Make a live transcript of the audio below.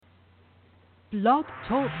Blog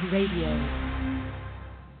Talk Radio.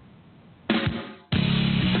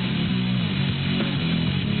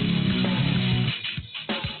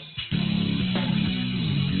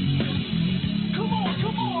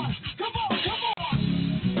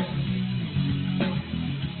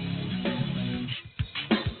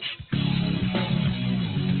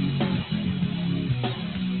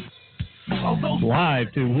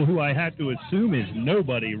 Live to who I have to assume is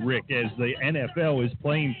nobody, Rick, as the NFL is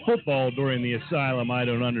playing football during the Asylum. I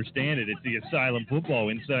don't understand it. It's the Asylum football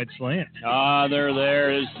inside Slant. They're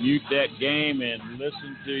there. Just mute that game and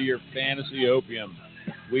listen to your fantasy opium.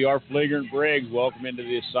 We are Fleeger and Briggs. Welcome into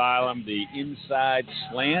the Asylum, the inside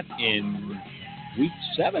Slant in Week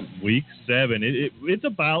 7. Week 7. It's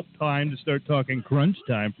about time to start talking crunch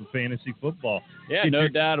time for fantasy football. Yeah, no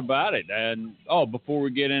doubt about it. And, before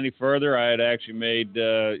we get any further, I had actually made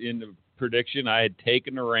in the prediction, I had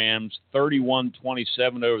taken the Rams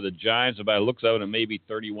 31-27 over the Giants. By the looks of it, maybe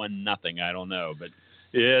 31-0. I don't know. But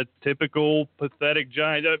yeah, typical pathetic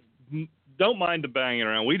Giants. Don't mind the banging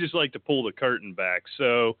around. We just like to pull the curtain back.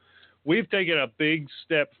 So we've taken a big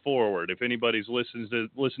step forward. If anybody's listen to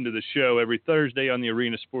the show every Thursday on the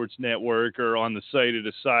Arena Sports Network or on the site at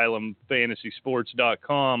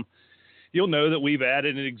asylumfantasysports.com, you'll know that we've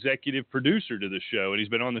added an executive producer to the show, and he's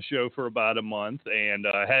been on the show for about a month and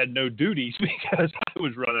had no duties because I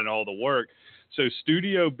was running all the work. So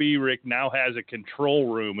Studio B, Rick, now has a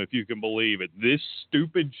control room, if you can believe it. This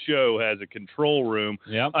stupid show has a control room.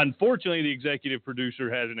 Yep. Unfortunately, the executive producer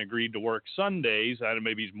hasn't agreed to work Sundays. I don't know,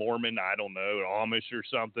 maybe he's Mormon, I don't know, Amish or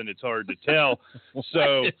something. It's hard to tell.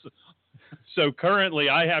 So currently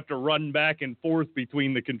I have to run back and forth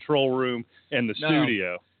between the control room and the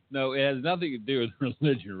studio. No, it has nothing to do with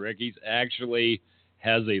religion, Rick. He's actually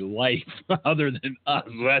has a life other than us.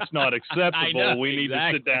 That's not acceptable. I know, we need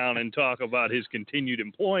exactly. to sit down and talk about his continued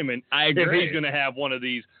employment. I agree. If he's going to have one of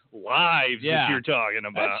these lives that you're talking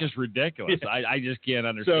about. That's just ridiculous. Yeah. I just can't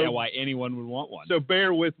understand why anyone would want one. So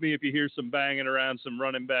bear with me if you hear some banging around, some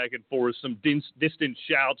running back and forth, some distant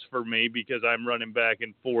shouts for me because I'm running back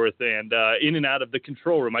and forth and in and out of the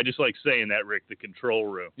control room. I just like saying that, Rick, the control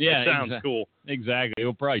room. Yeah, that sounds cool. Exactly.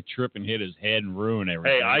 He'll probably trip and hit his head and ruin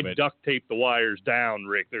everything. Hey, I duct tape the wires down,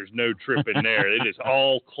 Rick. There's no tripping there. It is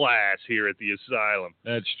all class here at the Asylum.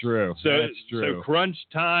 That's true. So crunch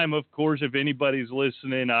time, of course, if anybody's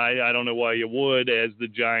listening, I don't know why you would, as the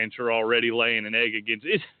Giants are already laying an egg against.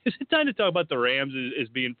 Is it time to talk about the Rams as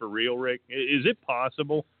being for real, Rick? Is it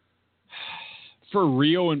possible? For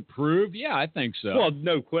real improved? Yeah, I think so. Well,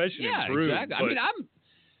 no question improved. Exactly. I mean,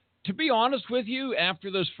 to be honest with you, after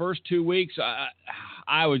those first 2 weeks, they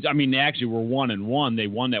actually were 1-1. They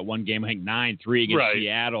won that one game, I think 9-3 against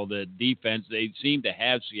Seattle. The defense, they seemed to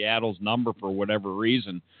have Seattle's number for whatever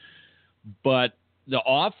reason. But the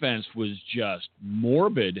offense was just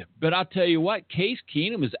morbid. But I'll tell you what, Case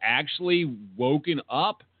Keenum has actually woken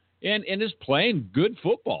up and is playing good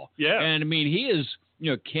football. Yeah. And, I mean, he is,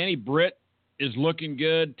 Kenny Britt is looking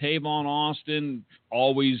good. Tavon Austin,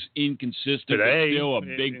 always inconsistent, but still a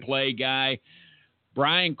big play guy.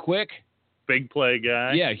 Brian Quick. Big play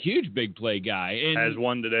guy. Yeah, huge big play guy. And has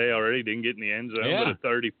one today already. Didn't get in the end zone, but a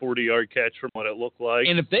 30, 40-yard catch from what it looked like.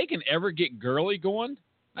 And if they can ever get Gurley going,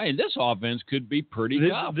 this offense could be pretty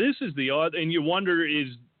tough. This is the odd, and you wonder,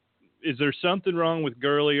 is there something wrong with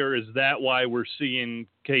Gurley, or is that why we're seeing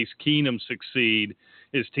Case Keenum succeed?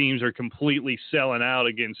 His teams are completely selling out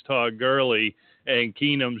against Todd Gurley, and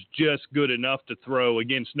Keenum's just good enough to throw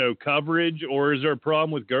against no coverage, or is there a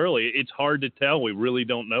problem with Gurley? It's hard to tell. We really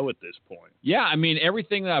don't know at this point. Yeah, I mean,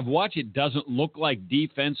 everything that I've watched, it doesn't look like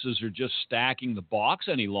defenses are just stacking the box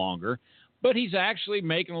any longer, but he's actually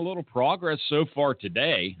making a little progress so far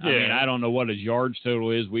today. Yeah. I mean, I don't know what his yards total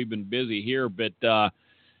is. We've been busy here, but I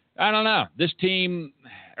don't know. This team,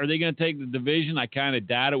 are they going to take the division? I kind of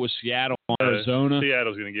doubt it with Seattle and Arizona.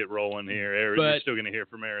 Seattle's going to get rolling here. You're still going to hear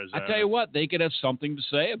from Arizona. I tell you what, they could have something to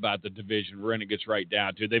say about the division when it gets right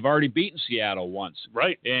down to it. They've already beaten Seattle once.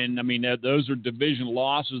 Right. And, I mean, those are division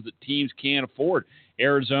losses that teams can't afford.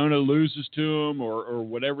 Arizona loses to them or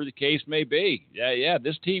whatever the case may be. Yeah,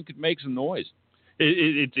 this team could make some noise.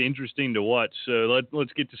 It's interesting to watch. So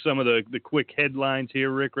let's get to some of the quick headlines here,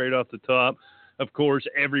 Rick, right off the top. Of course,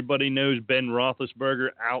 everybody knows Ben Roethlisberger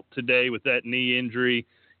out today with that knee injury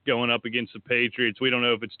going up against the Patriots. We don't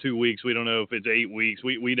know if it's 2 weeks. We don't know if it's 8 weeks.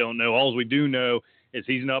 We don't know. All we do know is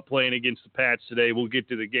he's not playing against the Pats today. We'll get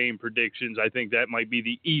to the game predictions. I think that might be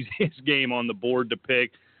the easiest game on the board to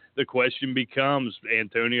pick. The question becomes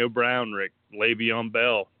Antonio Brown, Rick, Le'Veon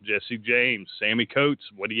Bell, Jesse James, Sammy Coates.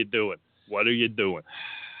 What are you doing? What are you doing?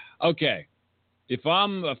 Okay. if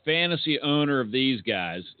I'm a fantasy owner of these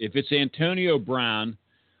guys, if it's Antonio Brown,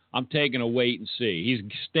 I'm taking a wait and see. He's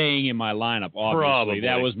staying in my lineup, obviously. Probably.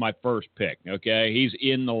 That was my first pick, okay? He's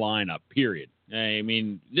in the lineup, period. I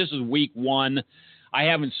mean, this is week 1. I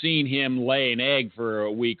haven't seen him lay an egg for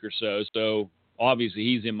a week or so obviously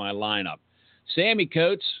he's in my lineup. Sammy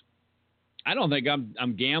Coates, I don't think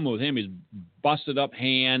I'm gambling with him. He's busted up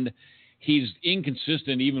hand. He's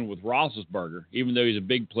inconsistent even with Roethlisberger, even though he's a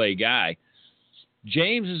big play guy.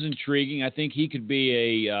 James is intriguing. I think he could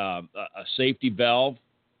be a safety valve.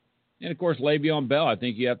 And, of course, Le'Veon Bell, I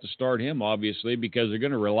think you have to start him, obviously, because they're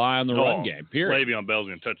going to rely on the run game, period. Le'Veon Bell's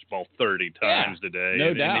going to touch the ball 30 times today.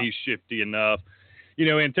 No doubt. And he's shifty enough. You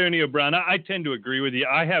know, Antonio Brown, I tend to agree with you.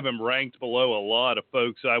 I have him ranked below a lot of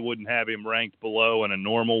folks. I wouldn't have him ranked below in a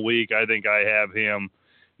normal week. I think I have him,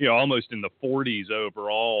 you know, almost in the 40s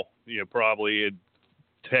overall, you know, probably at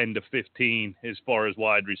 10 to 15 as far as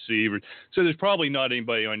wide receivers. So there's probably not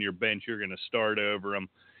anybody on your bench you're going to start over him.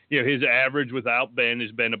 You know, his average without Ben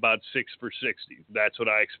has been about 6 for 60. That's what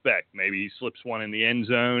I expect. Maybe he slips one in the end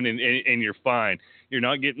zone and you're fine. You're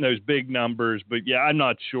not getting those big numbers, but yeah, I'm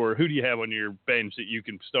not sure. Who do you have on your bench that you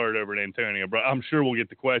can start over at Antonio Brown? I'm sure we'll get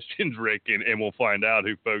the questions, Rick, and we'll find out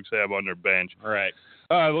who folks have on their bench. All right.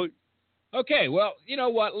 Look. Okay, well, you know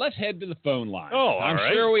what? Let's head to the phone line. Oh, all I'm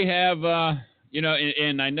right. sure we have, you know,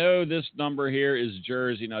 and I know this number here is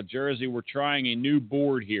Jersey. Now, Jersey, we're trying a new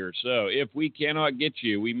board here. So if we cannot get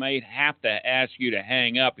you, we may have to ask you to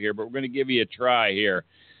hang up here, but we're going to give you a try here.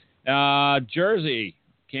 Jersey,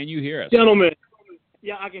 can you hear us? Gentlemen.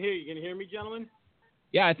 Yeah, I can hear you. Can you hear me, gentlemen?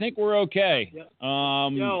 Yeah, I think we're okay. Yeah.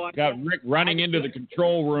 Got Rick running into the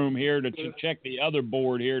control room here to check the other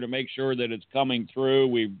board here to make sure that it's coming through.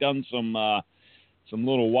 We've done some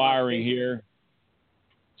little wiring here.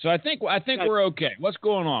 So I think we're okay. What's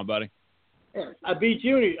going on, buddy? I beat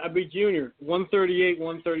Junior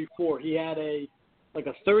 138-134. He had a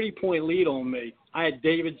 30-point lead on me. I had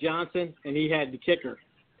David Johnson, and he had the kicker.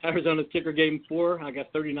 Arizona's kicker gave him 4. I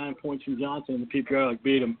got 39 points from Johnson, and the PPR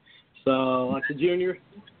beat him. So, like the Junior,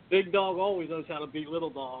 big dog always knows how to beat little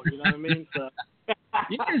dog. You know what I mean? So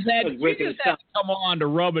you just had to come on to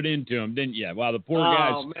rub it into him, didn't you? Wow, the poor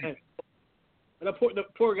guy's. Oh, man. And the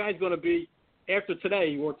poor guy's going to be, after today,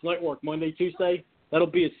 he works night work Monday, Tuesday. That'll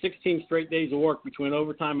be his 16 straight days of work between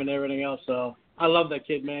overtime and everything else. So I love that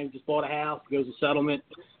kid, man. He just bought a house, goes to settlement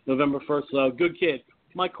November 1st. So good kid.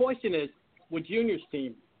 My question is, with Junior's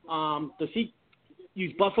team, does he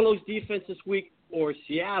use Buffalo's defense this week or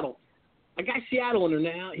Seattle? I got Seattle under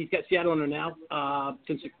now. He's got Seattle under now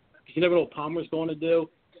since you never know what Palmer's going to do.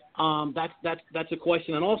 That's a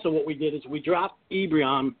question. And also what we did is we dropped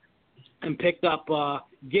Ebron and picked up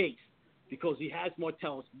Gates because he has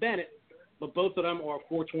Martellus Bennett, but both of them are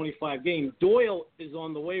 425 games. Doyle is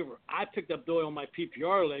on the waiver. I picked up Doyle in my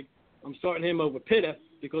PPR league. I'm starting him over Pitta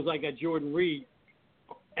because I got Jordan Reed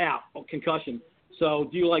out, concussion. So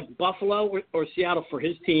do you like Buffalo or Seattle for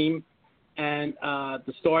his team and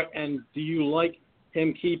the start? And do you like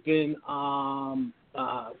him keeping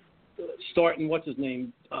starting what's his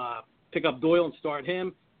name? Pick up Doyle and start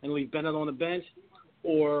him and leave Bennett on the bench,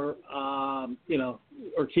 or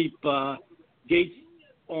or keep Gates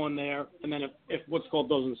on there, and then if what's called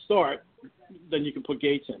doesn't start, then you can put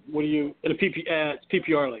Gates in. What do you in a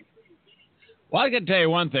PPR league? Well, I got to tell you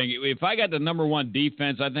one thing. If I got the number one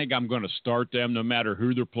defense, I think I'm going to start them no matter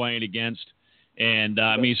who they're playing against. And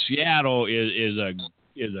I mean, Seattle is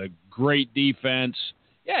a great defense.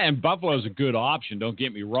 Yeah, and Buffalo's a good option. Don't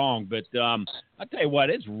get me wrong, but I tell you what,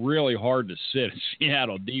 it's really hard to sit a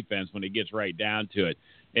Seattle defense when it gets right down to it.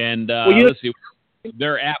 And let's see,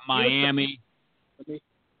 they're at Miami. You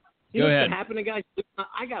know what's happening, guys?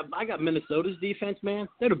 I got Minnesota's defense, man.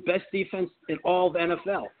 They're the best defense in all of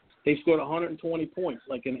NFL. They've scored 120 points,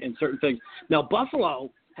 like in certain things. Now,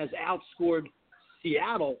 Buffalo has outscored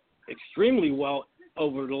Seattle extremely well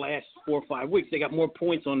over the last 4 or 5 weeks. They got more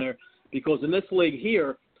points on there because in this league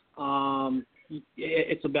here,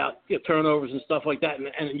 it's about turnovers and stuff like that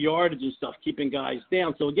and yardage and stuff, keeping guys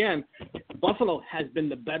down. So, again, Buffalo has been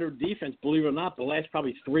the better defense, believe it or not, the last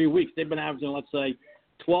probably 3 weeks. They've been averaging, let's say,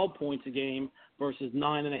 12 points a game versus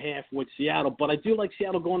 9.5 with Seattle. But I do like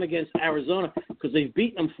Seattle going against Arizona because they've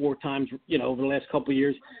beaten them 4 times, over the last couple of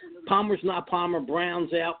years. Palmer's not Palmer.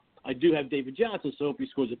 Brown's out. I do have David Johnson, so I hope he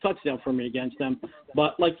scores a touchdown for me against them.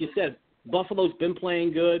 But like you said, Buffalo's been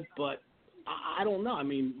playing good, but I don't know. I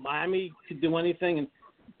mean, Miami could do anything, and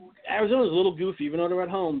Arizona's a little goofy. Even though they're at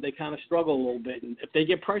home, they kind of struggle a little bit. And if they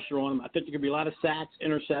get pressure on them, I think there could be a lot of sacks,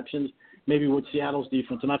 interceptions, maybe with Seattle's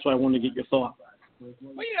defense, and that's why I wanted to get your thought.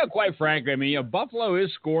 Well, quite frankly, I mean, Buffalo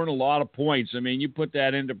is scoring a lot of points. I mean, you put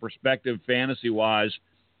that into perspective fantasy-wise,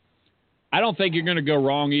 I don't think you're going to go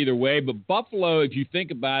wrong either way. But Buffalo, if you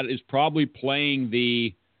think about it, is probably playing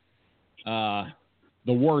the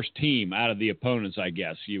worst team out of the opponents, I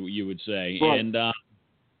guess you would say. Right. And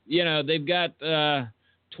they've got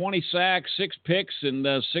 20 sacks, 6 picks,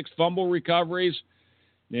 and 6 fumble recoveries,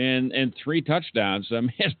 and 3 touchdowns. I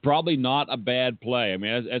mean, it's probably not a bad play. I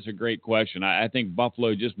mean, that's a great question. I think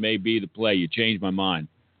Buffalo just may be the play. You changed my mind.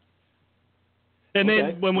 And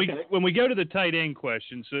then when we go to the tight end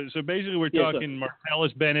question, so basically we're talking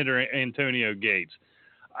Martellus Bennett or Antonio Gates.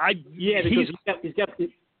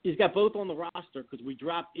 He's got both on the roster because we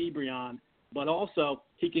dropped Ebron, but also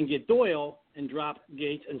he can get Doyle and drop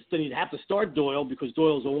Gates, and still you'd have to start Doyle because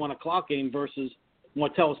Doyle's a 1:00 game versus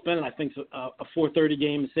Martellus Bennett. I think a 4:30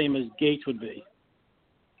 game, the same as Gates would be.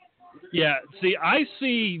 Yeah,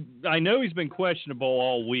 I know he's been questionable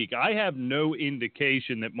all week. I have no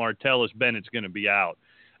indication that Martellus Bennett's going to be out.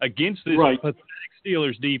 Against this pathetic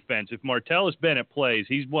Steelers defense, if Martellus Bennett plays,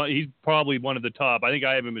 he's probably one of the top. I think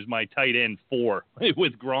I have him as my tight end 4,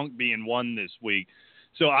 with Gronk being 1 this week.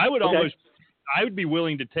 So I would be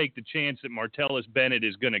willing to take the chance that Martellus Bennett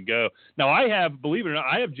is going to go. Now, believe it or not,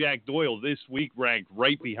 I have Jack Doyle this week ranked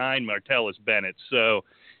right behind Martellus Bennett. So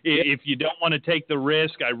if you don't want to take the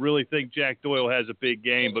risk, I really think Jack Doyle has a big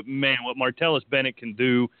game. But, man, what Martellus Bennett can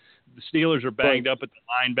do, the Steelers are banged up at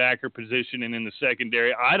the linebacker position and in the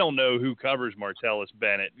secondary. I don't know who covers Martellus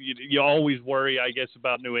Bennett. You always worry, I guess,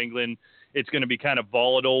 about New England. It's going to be kind of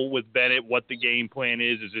volatile with Bennett, what the game plan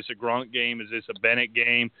is. Is this a Gronk game? Is this a Bennett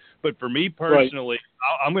game? But for me personally,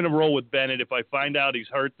 I'm going to roll with Bennett. If I find out he's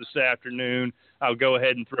hurt this afternoon, I'll go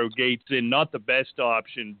ahead and throw Gates in. Not the best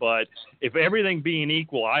option, but if everything being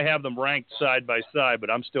equal, I have them ranked side by side, but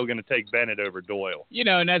I'm still going to take Bennett over Doyle.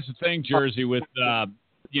 And that's the thing, Jersey, with the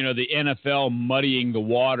NFL muddying the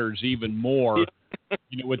waters even more,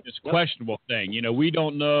 with this questionable thing. We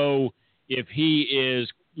don't know if he is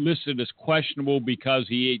listed as questionable because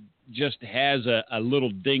he just has a little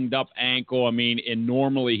dinged up ankle. I mean, and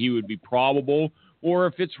normally he would be probable, or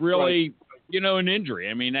if it's really, an injury.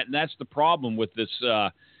 I mean, that's the problem with this,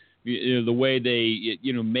 the way they,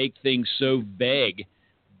 make things so vague.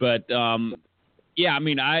 But, I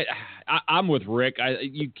mean, I'm with Rick.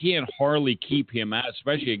 You can't hardly keep him out,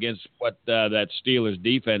 especially against what that Steelers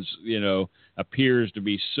defense, appears to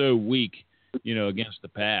be so weak, against the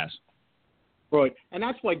pass. Right, and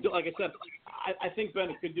that's why, like I said, I think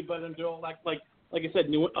Bennett could do better than Doyle. Like I said,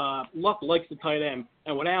 Luck likes the tight end,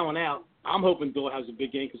 and with Allen out, I'm hoping Doyle has a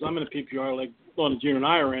big game because I'm in a PPR like on Junior and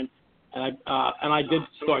I are in, and I did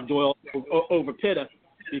start Doyle over Pitta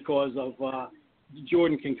because of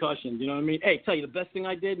Jordan concussion. You know what I mean? Hey, tell you the best thing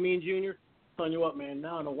I did, me and Junior, telling you what, man.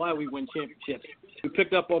 Now I don't know why we win championships. We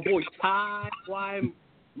picked up our boy Ty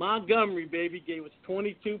Montgomery, baby, gave us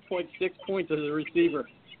 22.6 points as a receiver.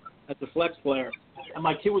 As a flex player, and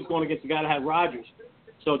my kid was going against the guy that had Rodgers,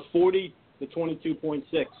 so it's 40 to 22.6.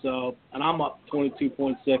 So, and I'm up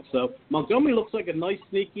 22.6. So Montgomery looks like a nice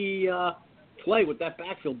sneaky play with that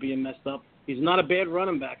backfield being messed up. He's not a bad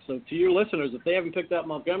running back. So to your listeners, if they haven't picked up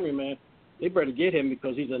Montgomery, man, they better get him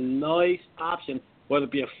because he's a nice option, whether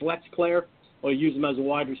it be a flex player or use him as a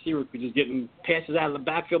wide receiver because he's getting passes out of the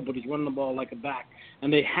backfield, but he's running the ball like a back.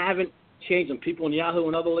 And they haven't changed him. People in Yahoo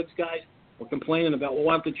and other leagues, guys, were complaining about,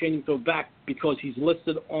 why don't they change him to a back because he's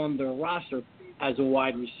listed on their roster as a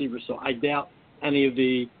wide receiver. So I doubt any of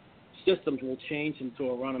the systems will change him to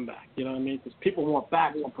a running back. You know what I mean? Because people want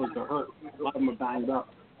back because they're hurt. A lot of them are banged up.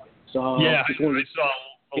 So yeah, I saw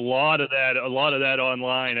a lot of that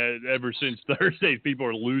online ever since Thursday. People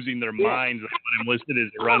are losing their minds when I'm listed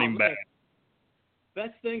as a running back.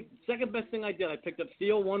 Second best thing I did, I picked up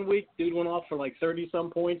Steele 1 week. Dude went off for like 30-some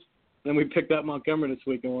points. Then we picked up Montgomery this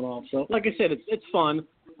week and went off. So, like I said, it's fun.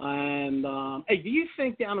 And, hey, do you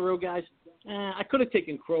think down the road, guys, I could have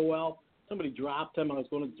taken Crowell. Somebody dropped him. I was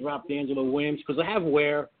going to drop D'Angelo Williams because I have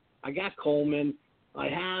Ware. I got Coleman. I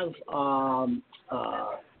have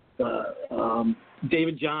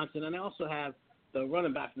David Johnson. And I also have the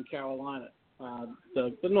running back from Carolina,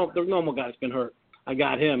 the normal guy that's been hurt. I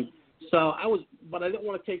got him. So but I didn't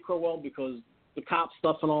want to take Crowell because the cop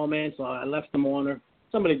stuff and all, man, so I left him on there.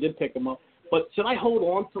 Somebody did pick him up. But should I hold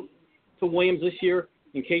on to Williams this year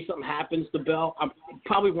in case something happens to Bell?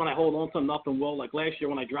 Probably when I hold on to him, nothing will. Like last year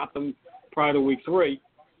when I dropped him prior to week 3,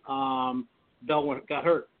 Bell got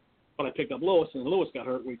hurt. But I picked up Lewis, and Lewis got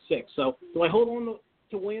hurt week 6. So do I hold on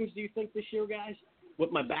to Williams, do you think, this year, guys?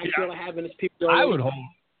 With my backfield I have in this PPR?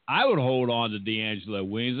 I would hold on to D'Angelo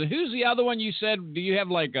Williams. Who's the other one you said? Do you have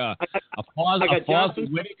like a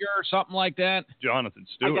Fawcett Whitaker or something like that? Jonathan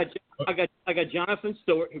Stewart. I got Jonathan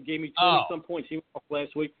Stewart, who gave me 20-some points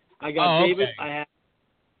last week. I got David. Okay. I have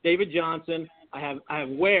David Johnson. I have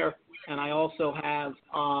Ware, and I also have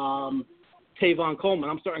Tavon Coleman.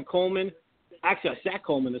 I'm starting Coleman. Actually, I sat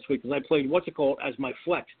Coleman this week because I played as my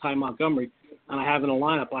flex, Ty Montgomery, and I have in a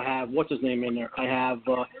lineup. I have what's his name in there. I have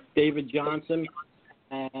David Johnson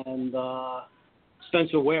and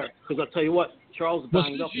Spencer Ware. Because I'll tell you what, Charles is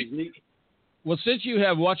banged up. He's neat. Well, since you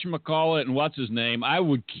have whatchamacallit and what's his name, I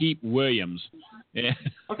would keep Williams. Yeah.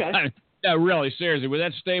 Okay. No, really, seriously, with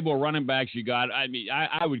that stable of running backs you got, I mean,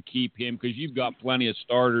 I would keep him because you've got plenty of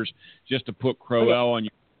starters just to put Crowell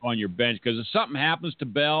on your bench. Because if something happens to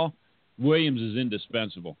Bell, Williams is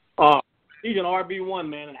indispensable. He's an RB1,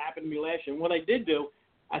 man. It happened to me last year. And what I did do,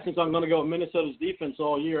 since I'm going to go with Minnesota's defense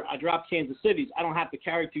all year, I dropped Kansas City's. I don't have to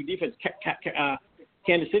carry two defense.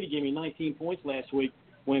 Kansas City gave me 19 points last week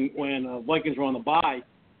when Vikings were on the bye.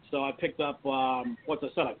 So I picked up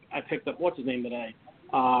I picked up what's his name today,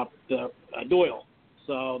 Doyle.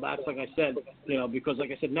 So that's like I said, because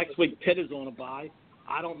like I said, next week Pitt is on a bye.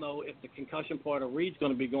 I don't know if the concussion part of Reed's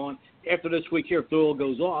going to be gone after this week here. If Doyle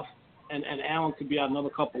goes off, and Allen could be out another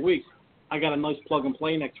couple of weeks. I got a nice plug and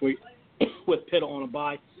play next week with Pitt on a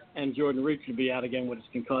bye, and Jordan Reed could be out again with his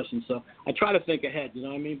concussion. So I try to think ahead, you know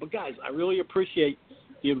what I mean? But, guys, I really appreciate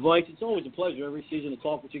the advice. It's always a pleasure every season to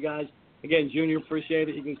talk with you guys. Again, Junior, appreciate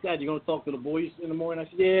it. He goes, Dad, you going to talk to the boys in the morning? I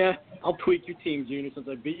said, yeah, I'll tweak your team, Junior. Since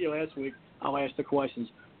I beat you last week, I'll ask the questions.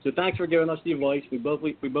 So thanks for giving us the advice. We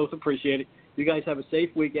both appreciate it. You guys have a safe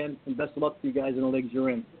weekend, and best of luck to you guys in the leagues you're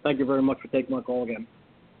in. Thank you very much for taking my call again.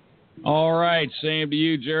 All right, same to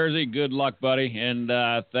you, Jersey. Good luck, buddy, and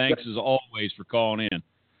thanks as always for calling in.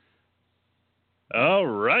 All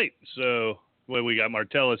right, so we got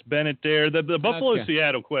Martellus Bennett there. The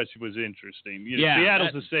Buffalo-Seattle question was interesting.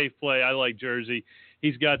 Seattle's a safe play. I like Jersey.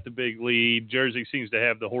 He's got the big lead. Jersey seems to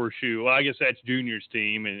have the horseshoe. Well, I guess that's Junior's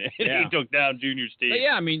team, and he took down Junior's team. But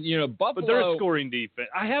yeah, I mean, Buffalo. But they're a scoring defense.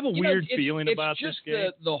 I have a weird feeling about this game.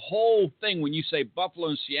 It's just the whole thing when you say Buffalo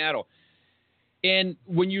and Seattle. And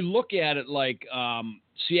when you look at it, like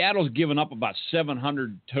Seattle's given up about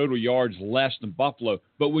 700 total yards less than Buffalo.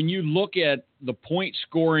 But when you look at the point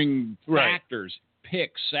scoring factors,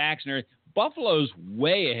 picks, sacks, and everything, Buffalo's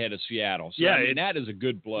way ahead of Seattle. So, that is a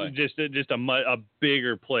good play. Just a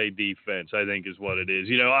bigger play defense, I think, is what it is.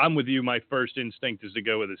 I'm with you. My first instinct is to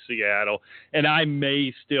go with a Seattle, and I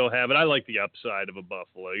may still have it. I like the upside of a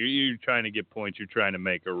Buffalo. You're trying to get points. You're trying to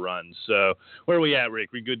make a run. So where are we at,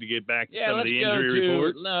 Rick? We good to get back to some of the injury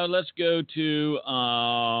report? No, let's go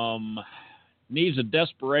to needs a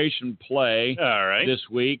desperation play this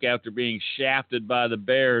week after being shafted by the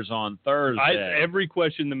Bears on Thursday. Every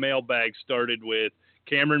question the mailbag started with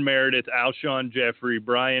Cameron Meredith, Alshon Jeffrey,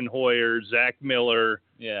 Brian Hoyer, Zach Miller,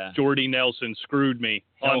 Jordy Nelson screwed me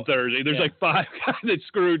on Thursday. There's like 5 guys that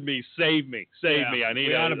screwed me. Save me. I need.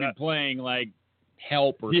 We ought to be playing like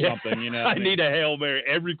help or something. I need a Hail Mary.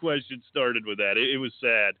 Every question started with that. It was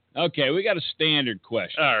sad. Okay, we got a standard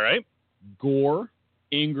question. All right. Gore,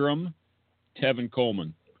 Ingram, Tevin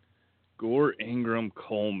Coleman. Gore, Ingram,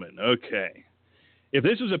 Coleman. Okay. If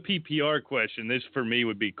this was a PPR question, this for me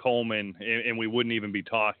would be Coleman, and we wouldn't even be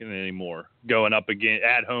talking anymore. Going up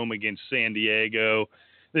at home against San Diego,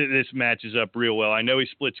 this matches up real well. I know he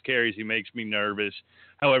splits carries. He makes me nervous.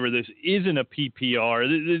 However, this isn't a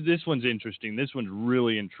PPR. This one's interesting. This one's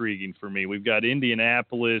really intriguing for me. We've got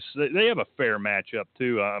Indianapolis. They have a fair matchup,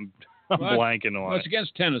 too. I'm blanking on it. It's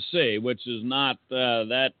against Tennessee, which is not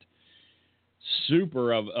that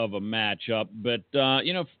super of a matchup. But,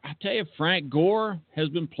 I tell you, Frank Gore has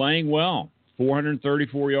been playing well.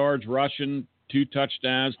 434 yards rushing, 2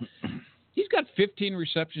 touchdowns. He's got 15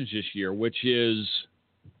 receptions this year, which is,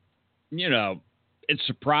 it's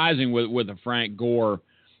surprising with a Frank Gore.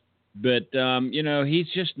 But, he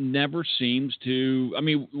just never seems to – I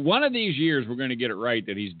mean, one of these years we're going to get it right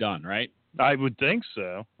that he's done, right? I would think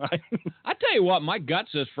so. I tell you what, my gut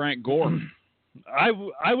says Frank Gore.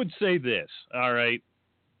 I would say this. All right,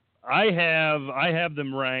 I have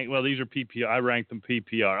them ranked. Well, these are PPR. I rank them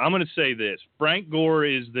PPR. I'm going to say this: Frank Gore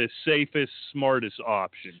is the safest, smartest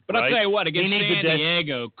option. But I'll tell you what, against San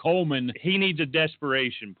Diego, Coleman, he needs a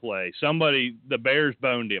desperation play. The Bears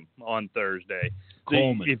boned him on Thursday.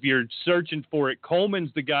 Coleman. If you're searching for it,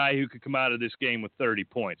 Coleman's the guy who could come out of this game with 30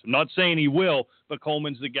 points. I'm not saying he will, but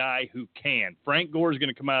Coleman's the guy who can. Frank Gore's going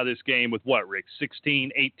to come out of this game with what, Rick?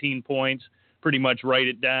 16, 18 points. Pretty much write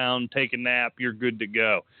it down, take a nap, you're good to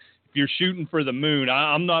go. you're shooting for the moon,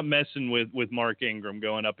 I'm not messing with Mark Ingram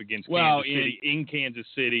going up against Kansas City in Kansas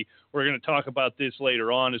City. We're going to talk about this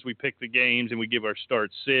later on as we pick the games and we give our start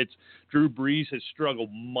sits. Drew Brees has struggled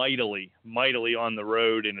mightily on the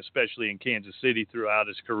road, and especially in Kansas City throughout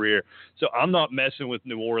his career. So I'm not messing with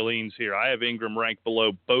New Orleans here. I have Ingram ranked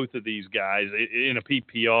below both of these guys in a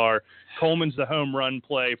PPR. Coleman's the home run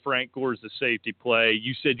play. Frank Gore's the safety play.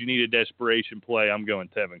 You said you need a desperation play. I'm going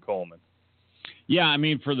Tevin Coleman. Yeah, I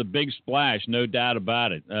mean, for the big splash, no doubt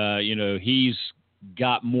about it. He's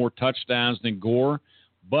got more touchdowns than Gore,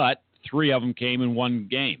 but 3 of them came in one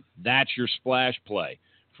game. That's your splash play.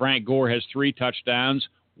 Frank Gore has 3 touchdowns,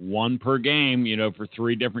 1 per game, for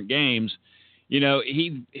 3 different games.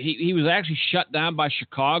 He was actually shut down by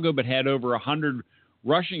Chicago, but had over 100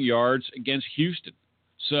 rushing yards against Houston.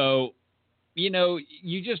 So,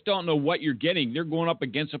 you just don't know what you're getting. They're going up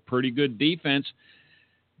against a pretty good defense.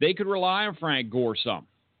 They could rely on Frank Gore some.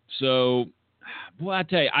 So, boy, I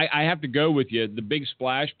tell you, I have to go with you, the big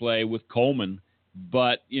splash play with Coleman.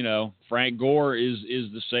 But, Frank Gore is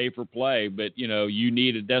the safer play. But, you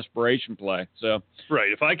need a desperation play. So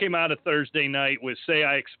right. If I came out of Thursday night with, say,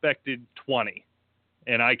 I expected 20,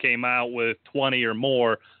 and I came out with 20 or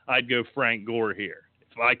more, I'd go Frank Gore here.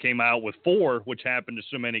 If I came out with 4, which happened to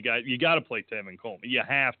so many guys, you got to play Tevin Coleman. You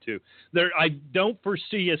have to. I don't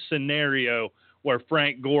foresee a scenario where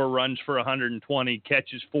Frank Gore runs for 120,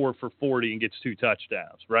 catches 4 for 40, and gets 2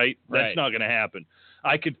 touchdowns, right? That's not going to happen.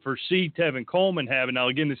 I could foresee Tevin Coleman having, now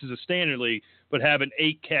again, this is a standard league, but having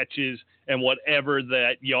 8 catches and whatever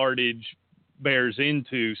that yardage bears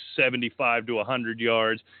into, 75 to 100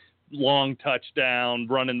 yards, long touchdown,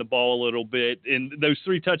 running the ball a little bit. And those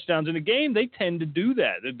 3 touchdowns in a game, they tend to do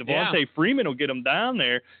that. Devontae Freeman will get them down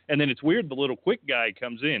there, and then it's weird the little quick guy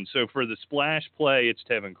comes in. So for the splash play, it's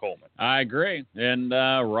Tevin Coleman. I agree. And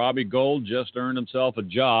Robbie Gould just earned himself a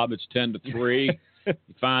job. It's 10-3. You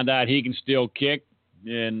find out he can still kick.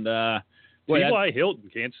 And T.Y. Hilton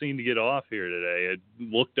can't seem to get off here today. It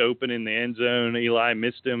looked open in the end zone. Eli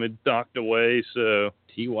missed him and knocked away. So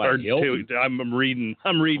T.Y. Hilton. I'm reading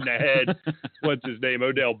ahead. What's his name?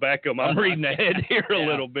 Odell Beckham. I'm reading ahead here a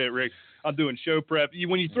little bit, Rick. I'm doing show prep.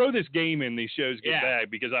 When you throw this game in, these shows get bad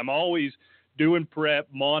because I'm always doing prep,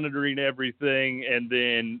 monitoring everything, and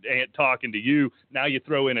then talking to you. Now you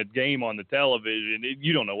throw in a game on the television.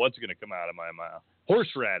 You don't know what's going to come out of my mouth.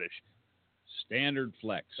 Horseradish. Standard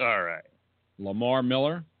flex. All right. Lamar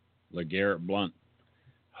Miller, LeGarrette Blount.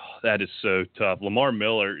 Oh, that is so tough. Lamar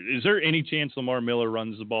Miller. Is there any chance Lamar Miller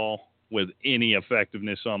runs the ball with any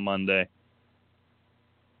effectiveness on Monday?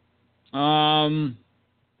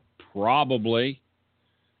 Probably.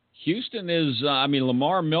 Houston is,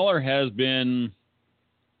 Lamar Miller has been,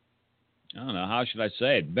 I don't know, how should I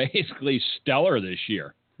say it, basically stellar this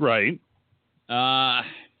year. Right.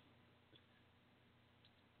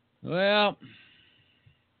 Well,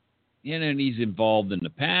 and he's involved in the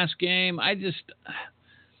pass game. I just,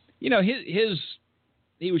 he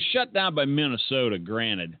was shut down by Minnesota,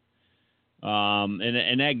 granted.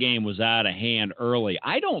 And that game was out of hand early.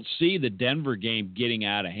 I don't see the Denver game getting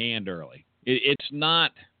out of hand early. It's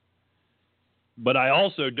not. But I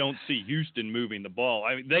also don't see Houston moving the ball.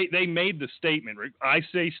 I mean, they made the statement. I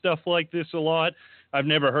say stuff like this a lot. I've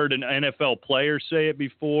never heard an NFL player say it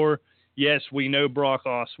before. Yes, we know Brock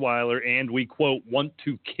Osweiler, and we, quote, want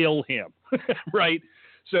to kill him, right?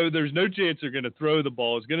 So there's no chance they're going to throw the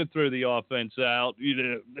ball. It's going to throw the offense out.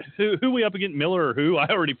 Who we up against, Miller or who? I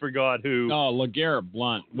already forgot who. Oh, LeGarrette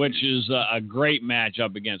Blount, which is a great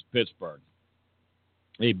matchup against Pittsburgh.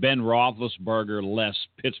 A Ben Roethlisberger-less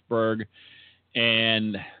Pittsburgh.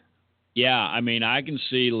 And, I can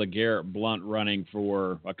see LeGarrette Blount running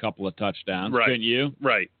for a couple of touchdowns. Right. Couldn't you?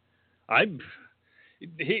 Right. I've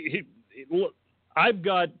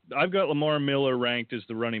got Lamar Miller ranked as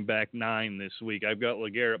the running back 9 this week. I've got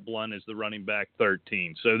LeGarrette Blount as the running back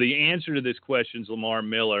 13. So the answer to this question is Lamar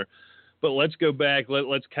Miller. But let's go back.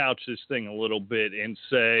 Let's couch this thing a little bit and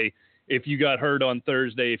say, if you got hurt on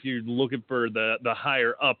Thursday, if you're looking for the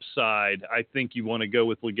higher upside, I think you want to go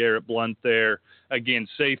with LeGarrette Blount there. Again,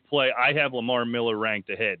 safe play. I have Lamar Miller ranked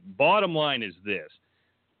ahead. Bottom line is this.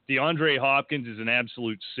 DeAndre Hopkins is an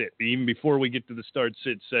absolute sit. Even before we get to the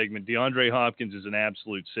start-sit segment, DeAndre Hopkins is an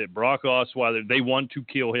absolute sit. Brock Osweiler, they want to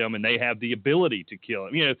kill him, and they have the ability to kill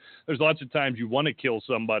him. There's lots of times you want to kill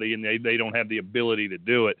somebody, and they don't have the ability to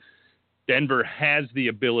do it. Denver has the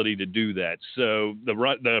ability to do that. So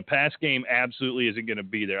the pass game absolutely isn't going to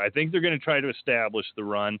be there. I think they're going to try to establish the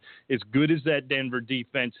run. As good as that Denver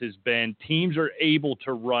defense has been, teams are able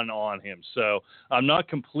to run on him. So I'm not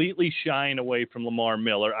completely shying away from Lamar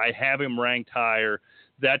Miller. I have him ranked higher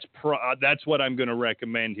that's what I'm going to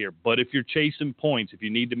recommend here. But if you're chasing points, if you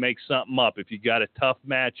need to make something up, if you got a tough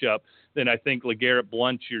matchup, then I think LeGarrette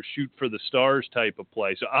Blount's your shoot for the stars type of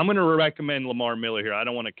play. So I'm going to recommend Lamar Miller here. I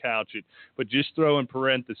don't want to couch it, but just throw in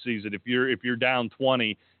parentheses that if you're down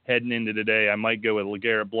 20 heading into today, I might go with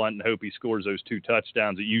LeGarrette Blount and hope he scores those 2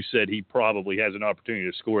 touchdowns that you said he probably has an opportunity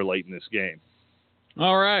to score late in this game.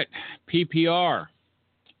 All right, PPR,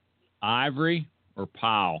 Ivory or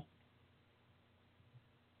Powell?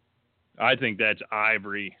 I think that's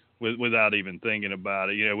Ivory without even thinking about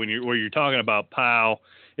it. You know, when you're talking about Powell,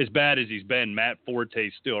 as bad as he's been, Matt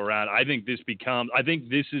Forte's still around. I think this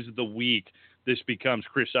is the week this becomes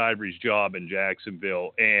Chris Ivory's job in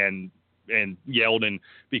Jacksonville, and Yeldon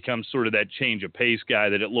becomes sort of that change of pace guy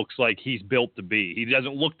that it looks like he's built to be. He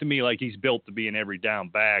doesn't look to me like he's built to be an every down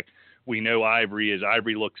back. We know Ivory is.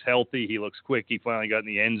 Ivory looks healthy. He looks quick. He finally got in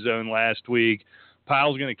the end zone last week.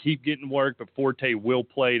 Powell's going to keep getting work, but Forte will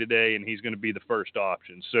play today, and he's going to be the first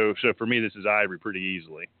option. So for me, this is Ivory pretty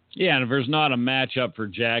easily. Yeah, and if there's not a matchup for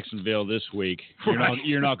Jacksonville this week,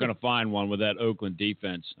 you're not going to find one with that Oakland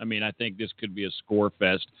defense. I mean, I think this could be a score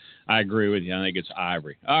fest. I agree with you. I think it's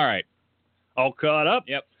Ivory. All right. All caught up?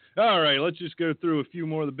 Yep. All right, let's just go through a few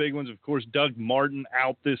more of the big ones. Of course, Doug Martin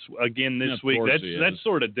out this week. That's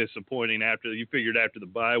sort of disappointing. After the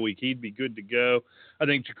bye week he'd be good to go. I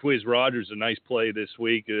think Jaquiz Rogers is a nice play this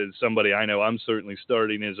week. Somebody I know I'm certainly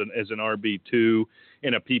starting as an RB2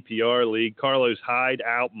 in a PPR league. Carlos Hyde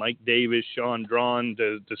out. Mike Davis, Sean Drawn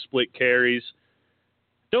to split carries.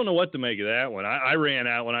 Don't know what to make of that one. I ran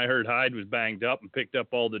out when I heard Hyde was banged up and picked up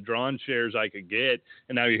all the drawn shares I could get.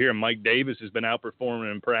 And now you're hearing Mike Davis has been outperforming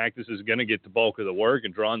in practice, is going to get the bulk of the work,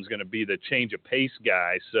 and Drawn's going to be the change of pace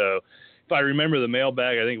guy. So if I remember the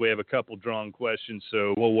mailbag, I think we have a couple drawn questions,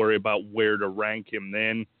 so we'll worry about where to rank him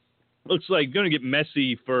then. Looks like going to get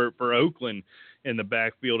messy for Oakland in the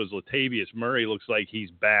backfield as Latavius Murray looks like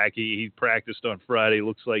he's back. He practiced on Friday.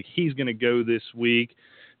 Looks like he's going to go this week.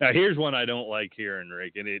 Now, here's one I don't like hearing,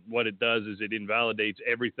 Rick, and what it does is it invalidates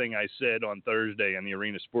everything I said on Thursday on the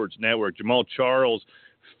Arena Sports Network. Jamal Charles,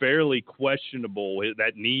 fairly questionable,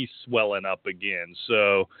 that knee swelling up again.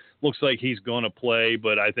 So looks like he's going to play,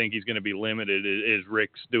 but I think he's going to be limited as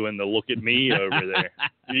Rick's doing the look at me over there.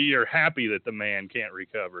 You're happy that the man can't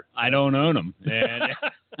recover. I don't own him. And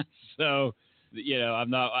so, I'm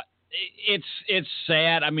not – It's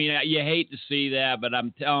sad. I mean, you hate to see that, but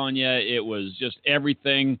I'm telling you, it was just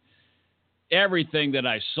everything that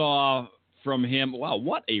I saw from him. Wow,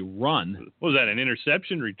 what a run! Was that an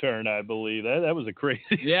interception return? I believe that was a crazy.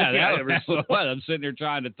 Yeah, that was what I'm sitting there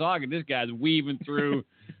trying to talk, and this guy's weaving through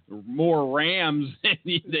more Rams than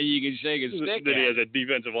you can shake a stick. Then he has a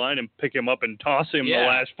defensive line and pick him up and toss him the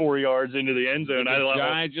last 4 yards into the end zone. The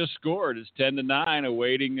Giants just scored. It's 10-9,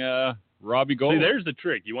 awaiting. Robbie Gold. See, there's the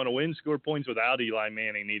trick. You want to win, score points without Eli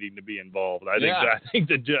Manning needing to be involved. I think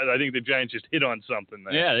the Giants just hit on something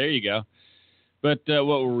there. Yeah, there you go. But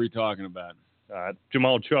what were we talking about?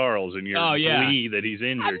 Jamal Charles and your glee that he's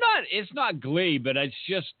injured. It's not glee, but it's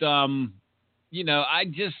just there's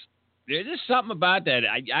just something about that.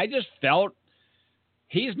 I just felt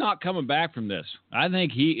he's not coming back from this. I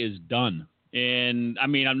think he is done. And I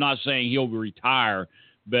mean, I'm not saying he'll retire.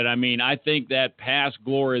 But, I mean, I think that past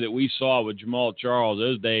glory that we saw with Jamal Charles,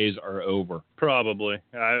 those days are over. Probably.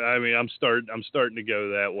 I mean, I'm starting to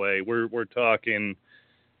go that way. We're talking.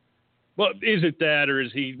 Well, is it that, or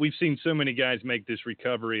is he? We've seen so many guys make this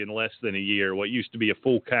recovery in less than a year. What used to be a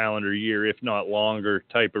full calendar year, if not longer,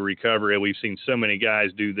 type of recovery. We've seen so many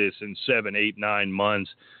guys do this in 7, 8, 9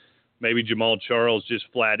 months. Maybe Jamal Charles just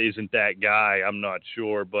flat isn't that guy. I'm not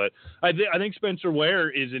sure, but I think Spencer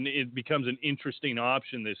Ware it becomes an interesting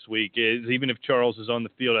option this week. Even if Charles is on the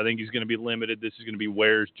field, I think he's going to be limited. This is going to be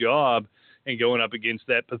Ware's job, and going up against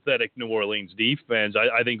that pathetic New Orleans defense,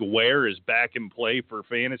 I think Ware is back in play for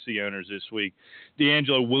fantasy owners this week.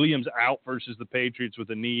 D'Angelo Williams out versus the Patriots with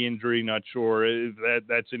a knee injury. Not sure if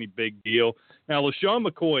that's any big deal. Now, LaShawn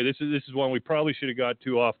McCoy, this is one we probably should have got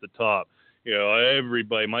to off the top.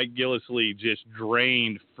 Everybody, Mike Gillislee just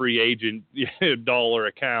drained free agent dollar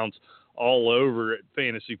accounts all over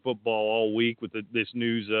fantasy football all week with this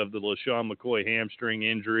news of the LaShawn McCoy hamstring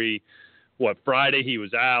injury. Friday he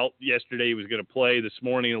was out. Yesterday he was going to play. This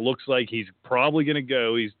morning it looks like he's probably going to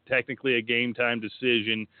go. He's technically a game time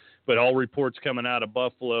decision, but all reports coming out of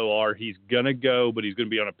Buffalo are he's going to go, but he's going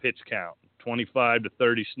to be on a pitch count, 25 to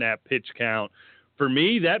 30 snap pitch count. For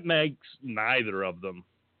me, that makes neither of them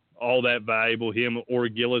all that valuable, him or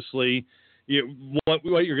Gillislee. What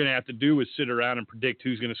you're going to have to do is sit around and predict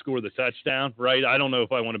who's going to score the touchdown, right? I don't know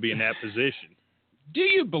if I want to be in that position. Do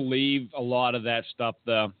you believe a lot of that stuff,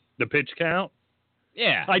 though? The pitch count?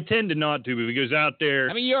 Yeah. I tend to not to, but he goes out there.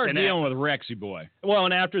 I mean, you're dealing with Rexy boy. Well,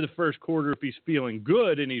 and after the first quarter, if he's feeling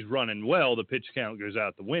good and he's running well, the pitch count goes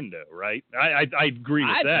out the window, right? I agree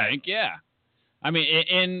with that. I think, yeah. I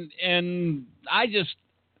mean, and I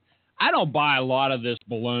don't buy a lot of this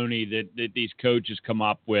baloney that these coaches come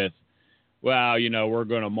up with. Well, we're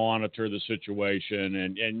going to monitor the situation,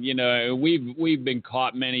 and we've been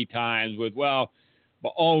caught many times with, well, by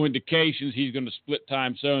all indications, he's going to split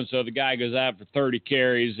time so-and-so. The guy goes out for 30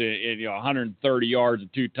 carries and 130 yards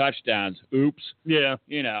and 2 touchdowns. Oops. Yeah.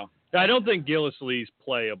 I don't think Gillislee's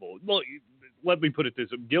playable. Well, let me put it this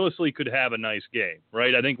way. Gillislee could have a nice game,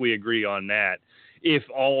 right? I think we agree on that. If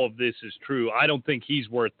all of this is true, I don't think he's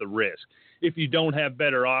worth the risk. If you don't have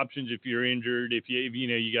better options, if you're injured, if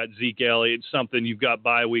you got Zeke Elliott, something, you've got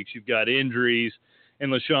bye weeks, you've got injuries,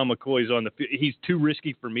 and LaShawn McCoy's on the field, he's too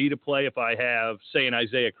risky for me to play. If I have, say, an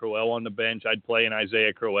Isaiah Crowell on the bench, I'd play an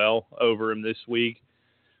Isaiah Crowell over him this week.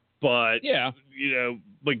 But,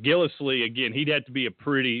 but Gillislee, again, he'd have to be a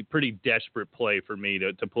pretty desperate play for me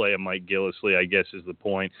to play a Mike Gillislee, I guess is the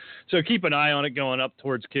point. So keep an eye on it going up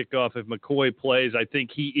towards kickoff. If McCoy plays, I think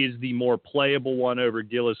he is the more playable one over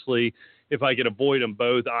Gillislee. If I could avoid them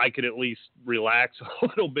both, I could at least relax a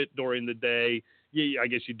little bit during the day. Yeah, I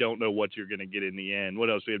guess you don't know what you're going to get in the end. What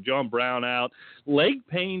else? We have John Brown out. Leg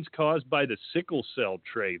pains caused by the sickle cell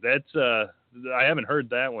trait. That's I haven't heard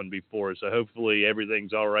that one before, so hopefully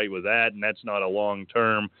everything's all right with that, and that's not a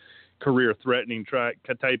long-term career-threatening type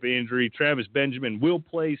of injury. Travis Benjamin will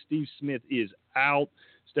play. Steve Smith is out.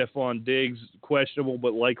 Stephon Diggs, questionable,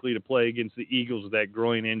 but likely to play against the Eagles with that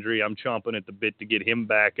groin injury. I'm chomping at the bit to get him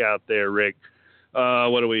back out there, Rick.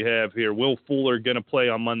 What do we have here? Will Fuller going to play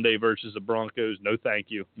on Monday versus the Broncos? No, thank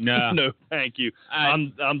you. No, no, thank you.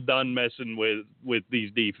 I'm done messing with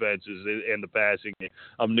these defenses and the passing.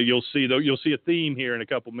 You'll see a theme here in a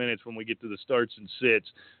couple minutes when we get to the starts and sits.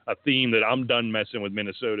 A theme that I'm done messing with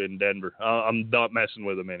Minnesota and Denver. I'm not messing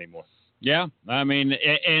with them anymore. Yeah, I mean,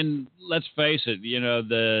 and let's face it.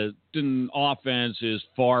 The offense is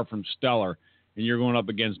far from stellar, and you're going up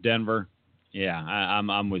against Denver. Yeah,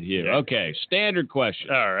 I'm with you. Yeah. Okay, standard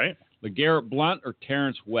question. All right. LeGarrette Blount or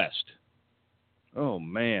Terrence West? Oh,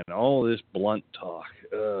 man, all this Blount talk.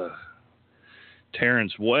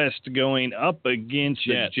 Terrence West going up against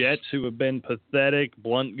the Jets, who have been pathetic.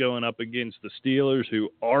 Blount going up against the Steelers, who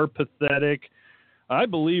are pathetic. I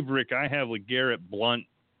believe, Rick, I have LeGarrette Blount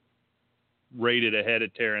rated ahead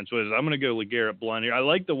of Terrence West. I'm going to go LeGarrette Blount here. I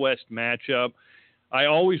like the West matchup. I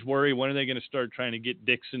always worry, when are they going to start trying to get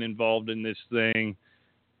Dixon involved in this thing?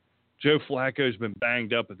 Joe Flacco's been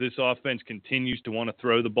banged up. If this offense continues to want to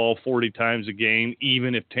throw the ball 40 times a game,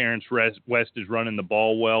 even if Terrence West is running the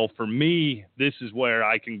ball well, for me, this is where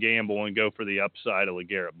I can gamble and go for the upside of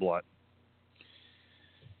LeGarrette Blount.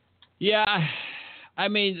 Yeah, I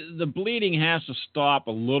mean, the bleeding has to stop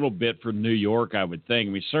a little bit for New York, I would think.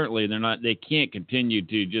 I mean, certainly they can't continue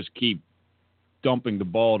to just keep dumping the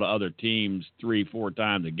ball to other teams 3-4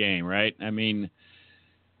 times a game, right? I mean,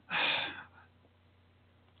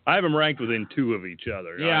 I have them ranked within 2 of each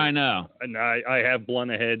other. Yeah, I know. And I have Blount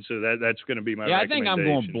ahead, so that's going to be my recommendation. I think I'm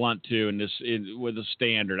going Blount too with a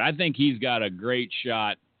standard. I think he's got a great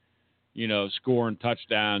shot, scoring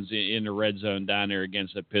touchdowns in the red zone down there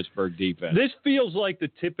against the Pittsburgh defense. This feels like the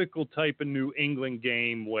typical type of New England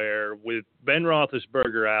game where with Ben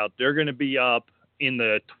Roethlisberger out, they're going to be up in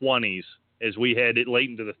the 20s as we head it late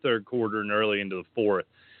into the third quarter and early into the fourth.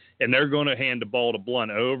 And they're going to hand the ball to Blount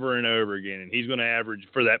over and over again. And he's going to average,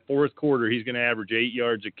 for that fourth quarter, he's going to average 8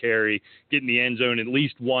 yards a carry, get in the end zone at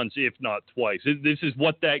least once, if not twice. This is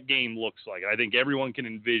what that game looks like. I think everyone can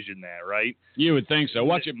envision that, right? You would think so.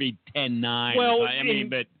 Watch it be 10-9. Well,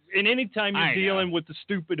 but anytime you're dealing with the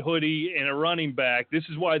stupid hoodie and a running back, this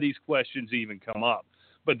is why these questions even come up.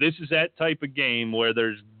 But this is that type of game where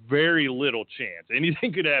there's very little chance.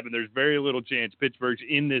 Anything could happen. There's very little chance Pittsburgh's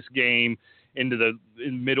in this game into the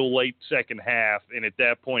middle, late second half, and at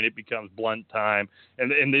that point it becomes Blount time.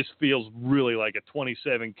 And this feels really like a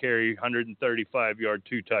 27-carry, 135-yard,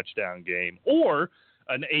 2-touchdown game. Or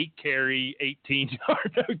an 8-carry,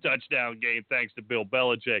 18-yard, no-touchdown game thanks to Bill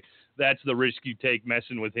Belichick. That's the risk you take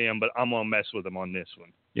messing with him, but I'm going to mess with him on this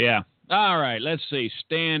one. Yeah. All right, let's see.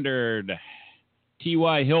 Standard.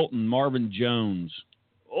 T.Y. Hilton, Marvin Jones.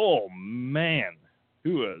 Oh, man.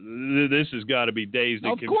 This has got to be days.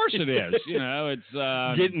 Of course it is.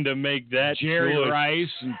 It's getting to make that Jerry choice. Rice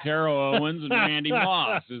and Terrell Owens and Randy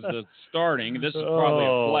Moss is the starting. This is probably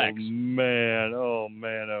a flex. Oh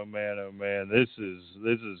man. This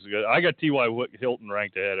is good. I got T.Y. Hilton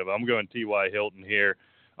ranked ahead of him. I'm going T.Y. Hilton here.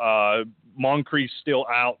 Moncrief's still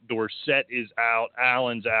out. Dorsett is out.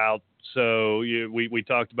 Allen's out. So we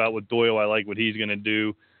talked about with Doyle. I like what he's going to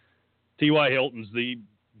do. T.Y. Hilton's the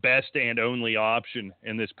best and only option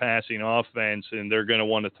in this passing offense, and they're going to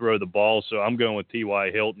want to throw the ball. So I'm going with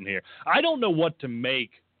T.Y. Hilton here. I don't know what to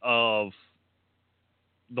make of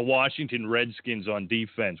the Washington Redskins on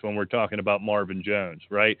defense when we're talking about Marvin Jones,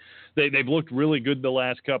 right? They've looked really good the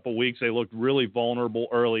last couple of weeks. They looked really vulnerable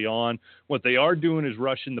early on. What they are doing is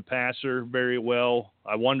rushing the passer very well.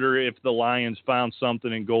 I wonder if the Lions found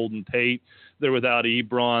something in Golden Tate. They're without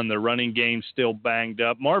Ebron. The running game's still banged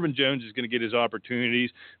up. Marvin Jones is going to get his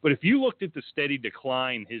opportunities. But if you looked at the steady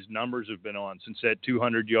decline his numbers have been on since that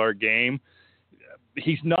 200-yard game,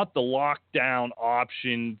 he's not the lockdown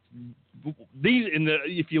option.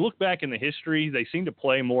 If you look back in the history, they seem to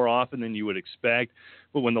play more often than you would expect.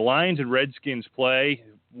 But when the Lions and Redskins play,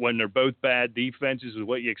 when they're both bad defenses, is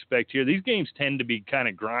what you expect here. These games tend to be kind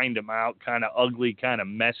of grind them out, kind of ugly, kind of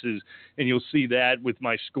messes, and you'll see that with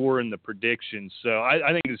my score and the predictions. So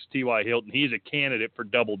I think this is T.Y. Hilton. He's a candidate for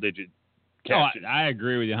double-digit catches. Oh, I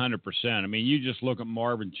agree with you 100%. I mean, you just look at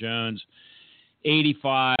Marvin Jones.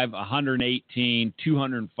 85, 118,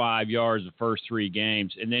 205 yards the first three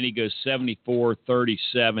games, and then he goes 74,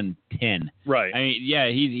 37, 10. Right. I mean, yeah,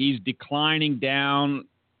 he's declining down.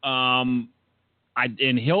 And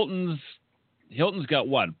Hilton's got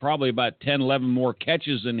what? Probably about 10, 11 more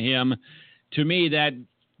catches than him. To me, that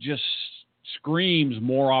just screams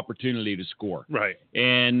more opportunity to score. Right.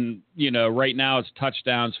 And, right now it's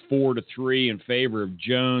touchdowns 4-3 in favor of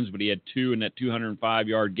Jones, but he had 2 in that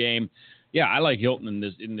 205-yard game. Yeah, I like Hilton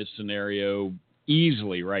in this scenario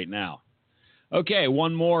easily right now. Okay,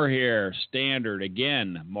 one more here. Standard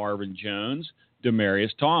again. Marvin Jones,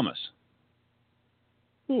 Demaryius Thomas.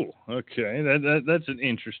 Ooh, okay. That's an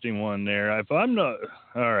interesting one there. If I'm not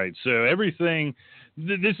all right, so everything.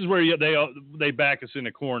 This is where they back us in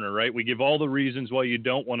a corner, right? We give all the reasons why you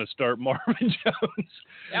don't want to start Marvin Jones.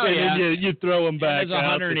 Oh, yeah. And you throw him back. There's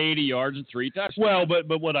 180 yards and 3 touchdowns. Well,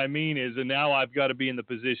 but what I mean is, and now I've got to be in the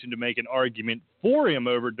position to make an argument for him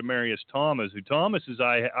over Demaryius Thomas, who Thomas is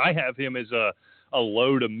I have him as a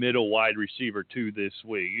low to middle wide receiver too this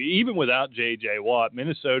week. Even without J.J. Watt,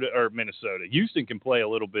 Houston can play a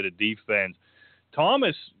little bit of defense.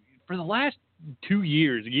 Thomas, for the last 2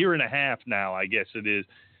 years, a year and a half now, I guess it is.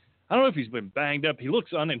 I don't know if he's been banged up. He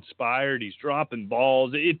looks uninspired. He's dropping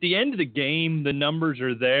balls. At the end of the game, the numbers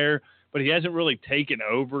are there, but he hasn't really taken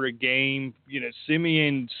over a game.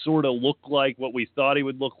 Simeon sort of looked like what we thought he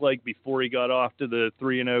would look like before he got off to the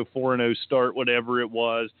 3-0, 4-0 start, whatever it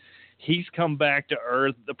was. He's come back to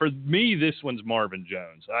earth. For me, this one's Marvin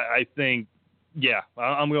Jones. I think, yeah,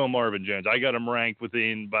 I'm going Marvin Jones. I got them ranked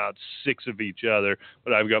within about 6 of each other,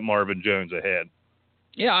 but I've got Marvin Jones ahead.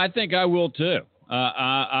 Yeah, I think I will too.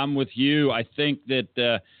 I'm with you. I think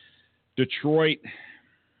that Detroit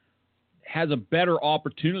has a better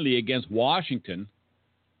opportunity against Washington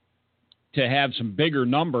to have some bigger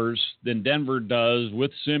numbers than Denver does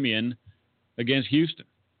with Simeon against Houston.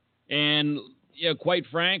 And, quite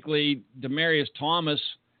frankly, Demaryius Thomas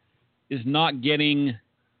is not getting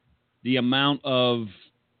the amount of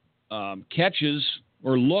catches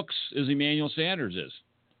or looks as Emmanuel Sanders is.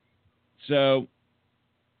 So,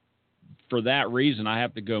 for that reason, I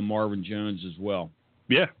have to go Marvin Jones as well.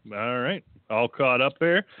 Yeah, all right. All caught up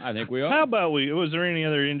there. I think we are. How about was there any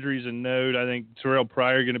other injuries of note? I think Terrell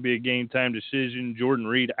Pryor going to be a game-time decision. Jordan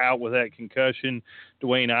Reed out with that concussion.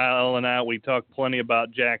 Dwayne Allen out. We talked plenty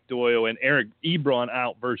about Jack Doyle and Eric Ebron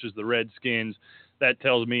out versus the Redskins. That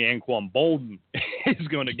tells me Anquan Bolden is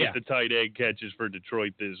going to get the tight end catches for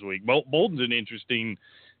Detroit this week. Bolden's an interesting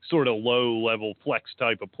sort of low-level flex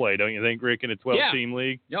type of play, don't you think, Rick, in a 12-team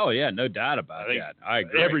league? Oh, yeah, no doubt about that. I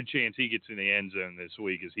agree. Every chance he gets in the end zone this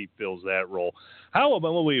week as he fills that role. How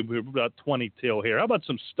about, we're about 20 till here. How about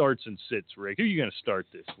some starts and sits, Rick? Who are you going to start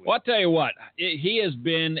this week? Well, I'll tell you what. He has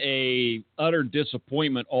been a utter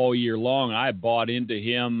disappointment all year long. I bought into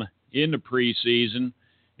him in the preseason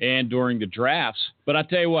and during the drafts. But I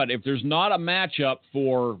tell you what, if there's not a matchup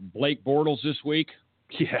for Blake Bortles this week,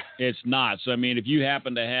 it's not. So, I mean, if you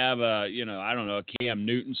happen to have a Cam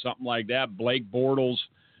Newton, something like that, Blake Bortles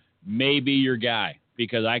may be your guy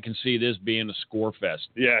because I can see this being a score fest.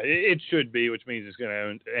 Yeah, it should be, which means it's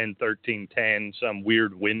going to end 13-10. Some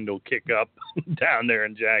weird wind will kick up down there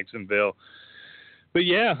in Jacksonville. But,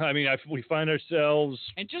 yeah, I mean, we find ourselves.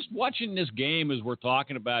 And just watching this game as we're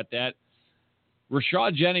talking about that,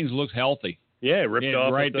 Rashad Jennings looks healthy. Yeah, ripped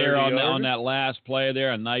off right there on that last play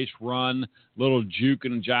there. A nice run, little juke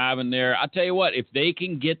and jiving there. I'll tell you what, if they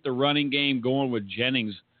can get the running game going with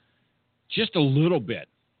Jennings just a little bit,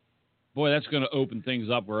 Boy, that's going to open things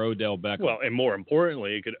up for Odell Beckham. Well, and more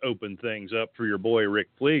importantly, it could open things up for your boy Rick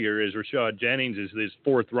Fleeger, as Rashad Jennings is his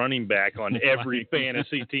fourth running back on every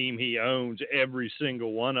fantasy team he owns, every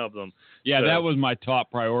single one of them. Yeah, so, that was my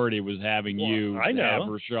top priority, was having you have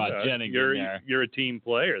Rashad Jennings in there. You're a team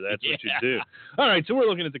player. That's what you do. All right, so we're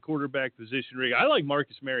looking at the quarterback position, Rick. I like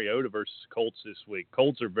Marcus Mariota versus Colts this week.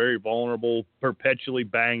 Colts are very vulnerable, perpetually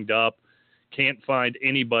banged up. Can't find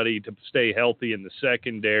anybody to stay healthy in the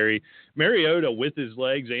secondary. Mariota, with his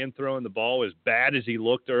legs and throwing the ball, as bad as he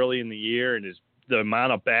looked early in the year and the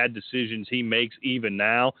amount of bad decisions he makes even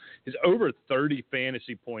now, is over 30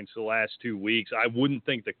 fantasy points the last 2 weeks. I wouldn't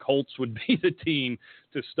think the Colts would be the team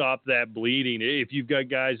to stop that bleeding. If you've got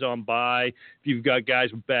guys on bye, if you've got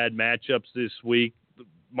guys with bad matchups this week,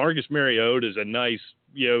 Marcus Mariota is a nice,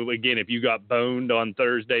 again, if you got boned on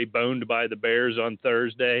Thursday, boned by the Bears on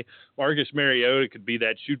Thursday, Marcus Mariota could be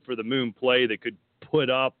that shoot-for-the-moon play that could put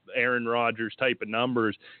up Aaron Rodgers type of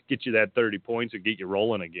numbers, get you that 30 points, and get you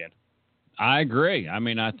rolling again. I agree. I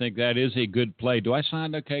mean, I think that is a good play. Do I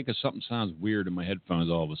sound okay? Because something sounds weird in my headphones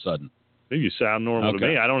all of a sudden. You sound normal to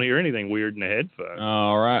me. I don't hear anything weird in the headphones.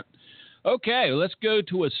 All right. Okay, let's go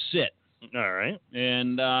to a sit. All right.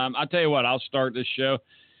 And I'll tell you what, I'll start this show.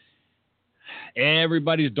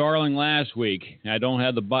 Everybody's darling last week. I don't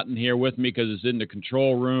have the button here with me because it's in the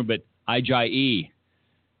control room, but Ajayi,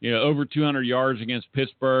 over 200 yards against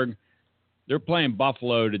Pittsburgh. They're playing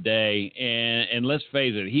Buffalo today, and let's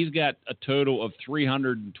face it, he's got a total of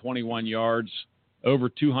 321 yards. Over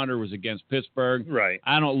 200 was against Pittsburgh. Right.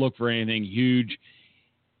 I don't look for anything huge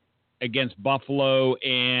against Buffalo,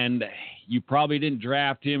 and you probably didn't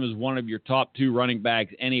draft him as one of your top 2 running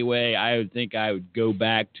backs anyway. I would think I would go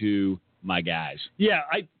back to my guys. Yeah,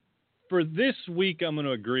 for this week, I'm going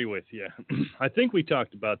to agree with you. I think we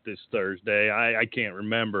talked about this Thursday. I can't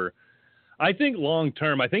remember. I think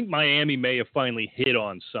long-term, I think Miami may have finally hit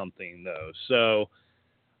on something, though. So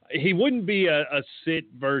he wouldn't be a sit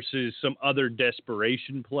versus some other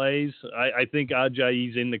desperation plays. I think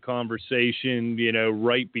Ajayi's in the conversation,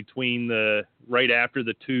 right after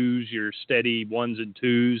the 2s, your steady 1s and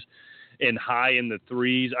 2s. And high in the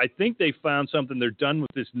 3s. I think they found something. They're done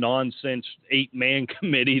with this nonsense 8-man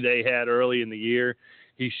committee they had early in the year.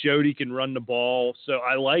 He showed he can run the ball. So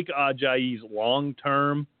I like Ajayi's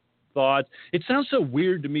long-term thoughts. It sounds so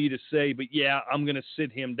weird to me to say, but yeah, I'm going to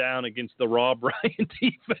sit him down against the Rob Ryan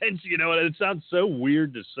defense. It sounds so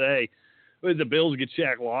weird to say. But the Bills get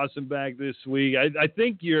Shaq Lawson back this week. I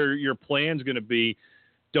think your plan's going to be,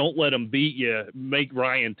 don't let them beat you. Make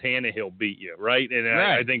Ryan Tannehill beat you, right? And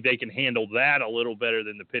right. I think they can handle that a little better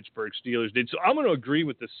than the Pittsburgh Steelers did. So I'm going to agree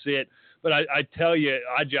with the sit, but I tell you,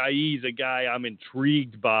 Ajayi's a guy I'm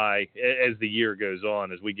intrigued by as the year goes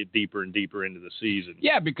on, as we get deeper and deeper into the season.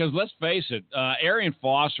 Yeah, because let's face it, Arian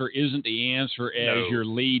Foster isn't the answer as your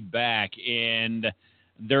lead back, and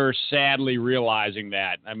they're sadly realizing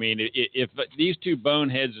that. I mean, if these two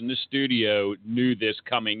boneheads in this studio knew this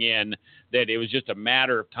coming in, that it was just a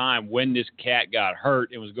matter of time when this cat got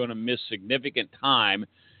hurt and was going to miss significant time,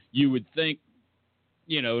 you would think,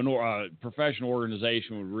 a professional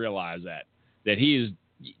organization would realize that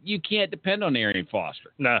you can't depend on Arian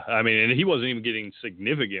Foster. No, I mean, and he wasn't even getting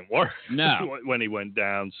significant work when he went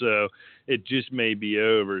down, so it just may be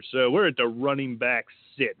over. So we're at the running back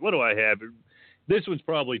sit. What do I have? This one's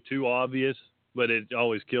probably too obvious, but it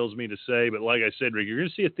always kills me to say. But like I said, Rick, you're going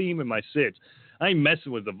to see a theme in my sits. I ain't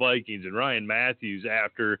messing with the Vikings and Ryan Matthews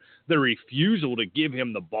after the refusal to give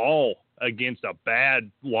him the ball against a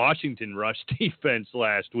bad Washington rush defense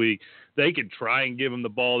last week. They could try and give him the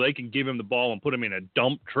ball. They can give him the ball and put him in a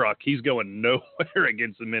dump truck. He's going nowhere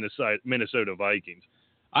against the Minnesota Vikings.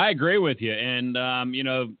 I agree with you. And,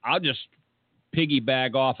 I'll just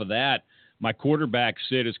piggyback off of that. My quarterback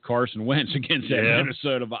sit is Carson Wentz against that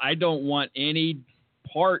Minnesota. I don't want any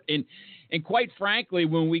part in. And quite frankly,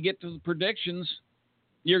 when we get to the predictions,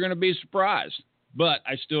 you're going to be surprised. But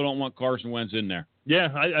I still don't want Carson Wentz in there. Yeah,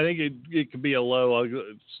 I think it could be a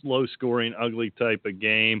low-scoring, ugly type of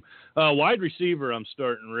game. Wide receiver, I'm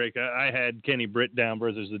starting, Rick. I had Kenny Britt down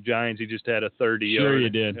versus the Giants. He just had a 30-yard. Sure you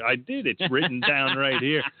did. I did. It's written down right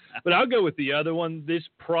here. But I'll go with the other one. This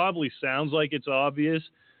probably sounds like it's obvious,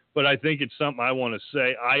 but I think it's something I want to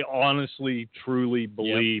say. I honestly, truly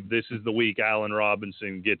believe this is the week Allen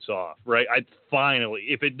Robinson gets off, right? Finally,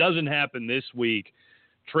 if it doesn't happen this week,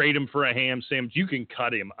 trade him for a ham sandwich. You can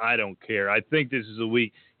cut him. I don't care. I think this is a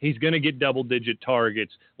week He's going to get double-digit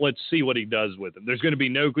targets. Let's see what he does with them. There's going to be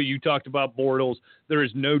no – you talked about Bortles. There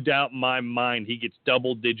is no doubt in my mind he gets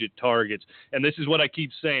double-digit targets. And this is what I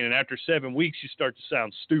keep saying. And after 7 weeks, you start to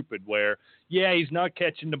sound stupid where, yeah, he's not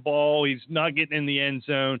catching the ball. He's not getting in the end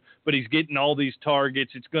zone, but he's getting all these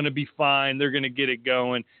targets. It's going to be fine. They're going to get it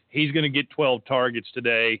going. He's going to get 12 targets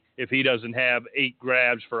today. If he doesn't have 8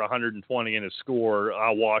 grabs for 120 and a score,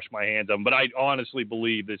 I'll wash my hands of him. But I honestly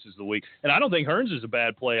believe this is the week. And I don't think Hearns is a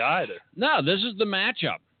bad play either. No, this is the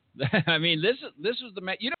matchup. I mean, this is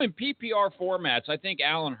the – in PPR formats, I think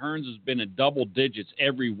Allen Hearns has been in double digits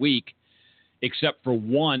every week except for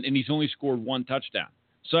one, and he's only scored 1 touchdown.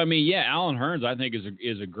 So, I mean, yeah, Allen Hearns, I think,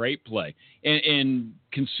 is a great play. And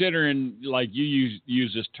considering, like you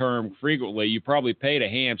use this term frequently, you probably paid a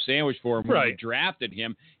ham sandwich for him when you drafted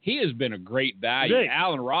him. He has been a great value. Right.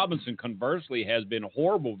 Allen Robinson, conversely, has been a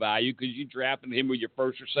horrible value because you drafted him with your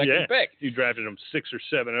first or second pick. You drafted him 6 or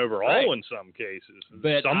 7 overall in some cases.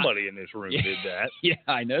 But somebody in this room did that. Yeah,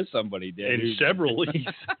 I know somebody did. In several leagues.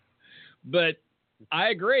 But I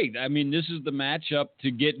agree. I mean, this is the matchup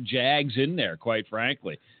to get Jags in there, quite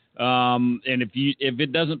frankly. And if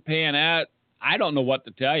it doesn't pan out, I don't know what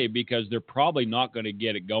to tell you because they're probably not going to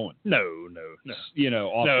get it going. No. Offensively.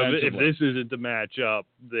 No, if this isn't the matchup,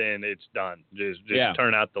 then it's done. Just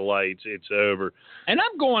turn out the lights. It's over. And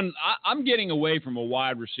I'm getting away from a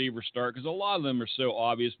wide receiver start because a lot of them are so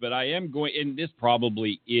obvious, but I am going, and this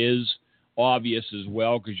probably is obvious as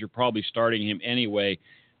well because you're probably starting him anyway.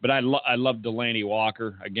 But I love Delaney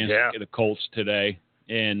Walker against the Colts today.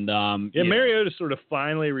 And Mariota sort of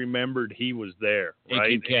finally remembered he was there, right?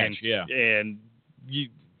 He can catch, And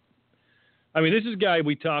this is a guy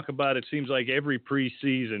we talk about, it seems like every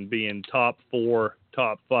preseason being top 4,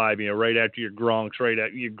 top 5, right after your Gronks, right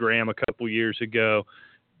after your Graham a couple years ago,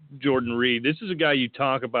 Jordan Reed. This is a guy you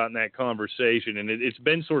talk about in that conversation, and it's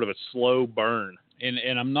been sort of a slow burn.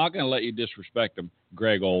 And I'm not going to let you disrespect him,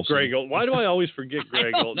 Greg Olsen. Why do I always forget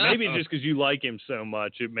Greg Olsen? Maybe just because you like him so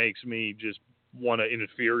much, it makes me just want to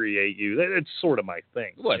infuriate you. That's sort of my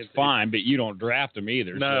thing. Well, it's fine, but you don't draft him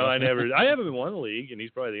either. No, I never. I have him in one league, and he's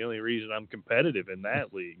probably the only reason I'm competitive in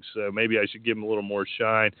that league. So maybe I should give him a little more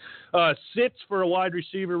shine. Sits for a wide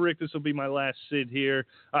receiver, Rick. This will be my last sit here.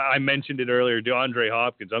 I mentioned it earlier. DeAndre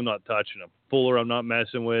Hopkins, I'm not touching him. Fuller, I'm not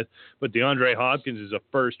messing with. But DeAndre Hopkins is a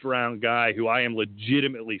first-round guy who I am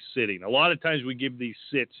legitimately sitting. A lot of times we give these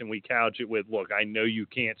sits and we couch it with, look, I know you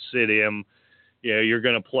can't sit him. You're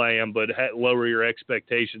going to play him, but lower your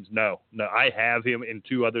expectations. No, I have him in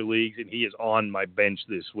 2 other leagues, and he is on my bench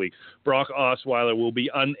this week. Brock Osweiler will be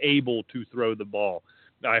unable to throw the ball.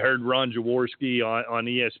 I heard Ron Jaworski on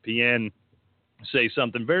ESPN say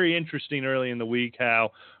something very interesting early in the week, how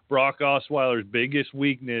Brock Osweiler's biggest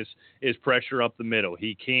weakness is pressure up the middle.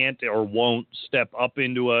 He can't or won't step up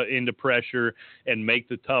into pressure and make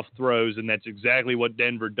the tough throws, and that's exactly what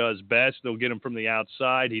Denver does best. They'll get him from the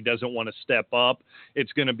outside. He doesn't want to step up.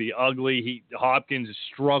 It's going to be ugly. Hopkins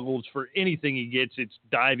struggles for anything he gets. It's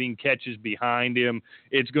diving catches behind him.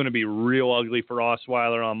 It's going to be real ugly for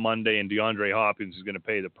Osweiler on Monday, and DeAndre Hopkins is going to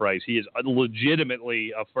pay the price. He is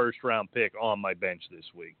legitimately a first-round pick on my bench this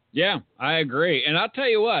week. Yeah, I agree. And I'll tell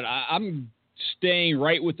you what, I'm staying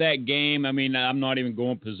right with that game. I mean, I'm not even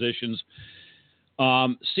going positions.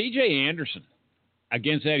 C.J. Anderson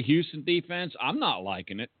against that Houston defense, I'm not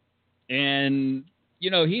liking it. And,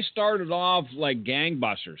 he started off like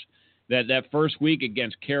gangbusters. That first week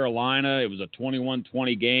against Carolina, it was a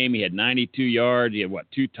 21-20 game. He had 92 yards. He had,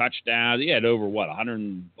 2 touchdowns. He had over,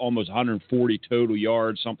 almost 140 total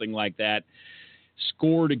yards, something like that.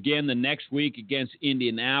 Scored again the next week against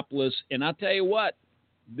Indianapolis. And I'll tell you what,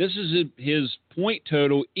 this is his point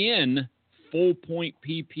total in full point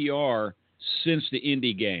PPR since the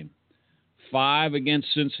Indy game. 5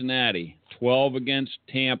 against Cincinnati, 12 against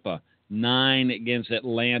Tampa, 9 against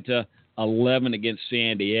Atlanta, 11 against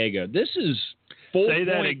San Diego. This is full Say point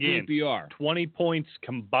that again. PPR. 20 points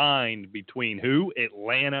combined between who?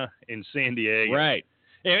 Atlanta and San Diego. Right.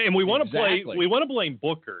 And we want to play. We want to blame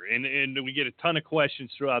Booker, and we get a ton of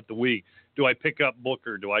questions throughout the week. Do I pick up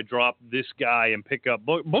Booker? Do I drop this guy and pick up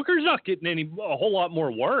Booker? Booker's not getting a whole lot more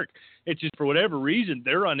work. It's just for whatever reason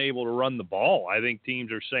they're unable to run the ball. I think teams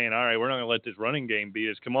are saying, all right, we're not going to let this running game beat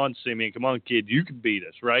us. Come on, Simeon. Come on, kid. You can beat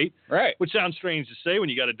us, right? Right. Which sounds strange to say when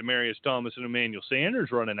you got a Demaryius Thomas and Emmanuel Sanders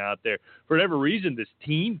running out there. For whatever reason, this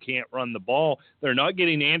team can't run the ball. They're not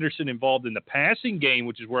getting Anderson involved in the passing game,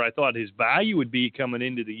 which is where I thought his value would be coming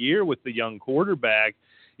into the year with the young quarterback.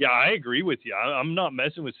 Yeah, I agree with you. I'm not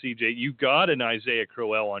messing with CJ. You got an Isaiah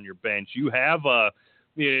Crowell on your bench. You have a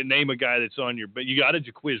name a guy that's on your bench. You got a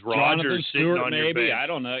Jaquiz Jonathan Rogers Stewart, sitting on your maybe. bench. I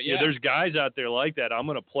don't know. Yeah. There's guys out there like that. I'm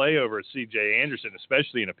going to play over C.J. Anderson,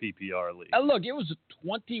 especially in a PPR league. Look, it was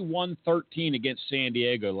 21-13 against San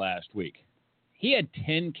Diego last week. He had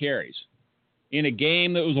 10 carries in a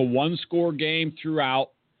game that was a one-score game throughout,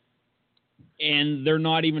 and they're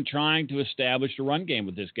not even trying to establish a run game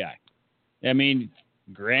with this guy. I mean,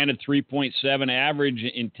 granted, 3.7 average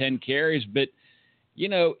in 10 carries, but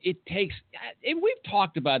it takes, and we've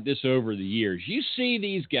talked about this over the years. You see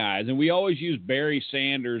these guys, and we always use Barry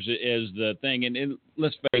Sanders as the thing, and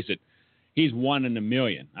let's face it, he's 1 in a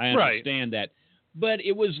million. I understand that. But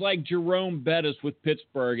it was like Jerome Bettis with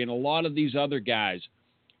Pittsburgh and a lot of these other guys.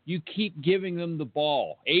 You keep giving them the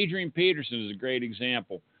ball. Adrian Peterson is a great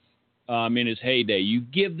example in his heyday. You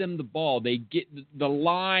give them the ball. The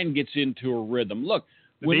line gets into a rhythm. Look,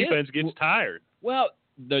 the defense gets tired. Well,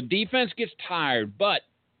 the defense gets tired, but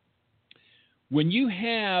when you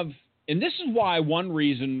have, and this is why one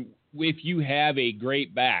reason if you have a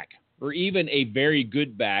great back or even a very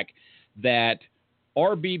good back that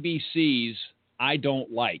RBBCs I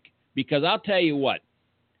don't like, because I'll tell you what,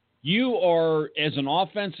 you are, as an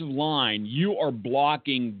offensive line, you are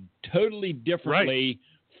blocking totally differently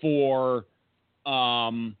for,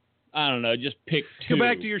 I don't know, just pick two. Go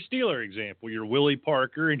back to your Steeler example, your Willie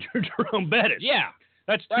Parker and your Jerome Bettis. Yeah.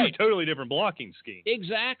 That's two totally different blocking schemes.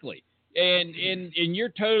 Exactly. And you're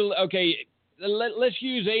totally, okay, let's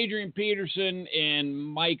use Adrian Peterson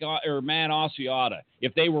and Matt Asiata.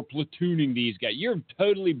 If they were platooning these guys, you're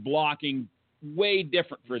totally blocking way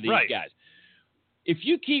different for these guys. If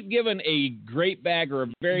you keep giving a great back or a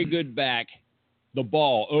very good back the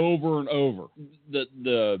ball over and over,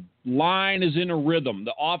 the line is in a rhythm,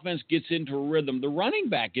 the offense gets into a rhythm, the running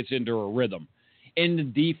back gets into a rhythm, and the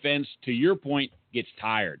defense, to your point, gets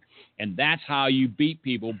tired. And that's how you beat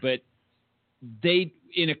people. But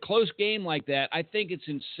in a close game like that, I think it's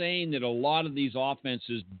insane that a lot of these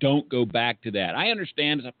offenses don't go back to that. I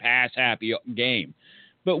understand it's a pass-happy game.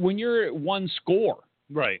 But when you're at one score,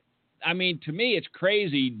 I mean, to me, it's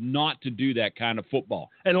crazy not to do that kind of football.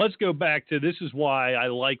 And let's go back to, this is why I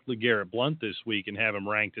like LeGarrette Blount this week and have him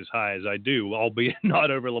ranked as high as I do, albeit not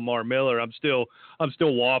over Lamar Miller. I'm still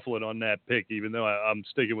waffling on that pick, even though I'm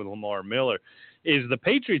sticking with Lamar Miller. Is the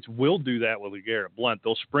Patriots will do that with LeGarrette Blount.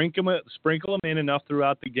 They'll sprinkle him in enough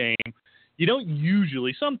throughout the game. You don't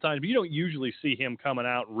usually see him coming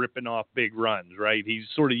out and ripping off big runs, right? He's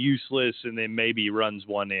sort of useless, and then maybe he runs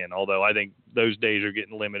one in, although I think those days are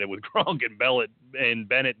getting limited with Gronk and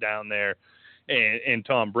Bennett down there and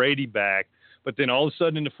Tom Brady back. But then all of a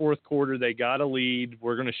sudden in the fourth quarter, they got a lead.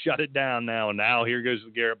 We're going to shut it down now. And now here goes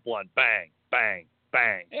LeGarrette Blount. Bang, bang,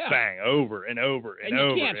 bang, bang, over and over and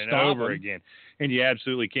over and over again. And you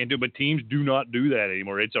absolutely can't do it. But teams do not do that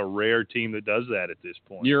anymore. It's a rare team that does that at this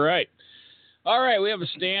point. You're right. All right, we have a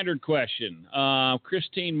standard question.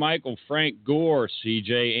 Christine Michael, Frank Gore,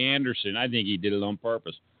 C.J. Anderson. I think he did it on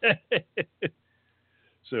purpose.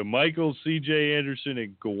 So Michael, C.J. Anderson,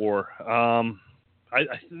 and Gore.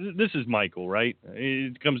 This is Michael, right?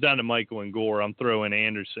 It comes down to Michael and Gore. I'm throwing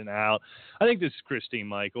Anderson out. I think this is Christine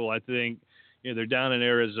Michael. I think they're down in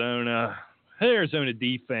Arizona. The Arizona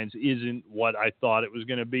defense isn't what I thought it was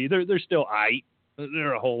going to be. They're still aight.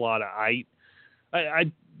 They're a whole lot of aight.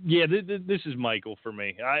 This is Michael for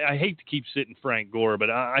me. I hate to keep sitting Frank Gore, but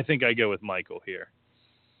I think I go with Michael here.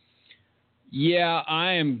 Yeah,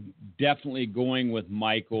 I am definitely going with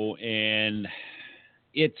Michael, and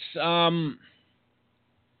it's and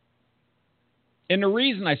the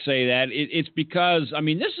reason I say that it's because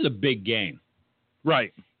this is a big game,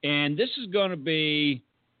 right? And this is going to be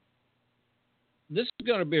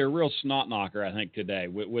a real snot knocker, I think, today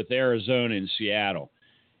with Arizona and Seattle,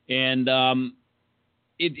 and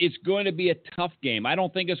it's going to be a tough game. I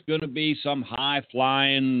don't think it's going to be some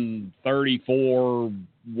high-flying 34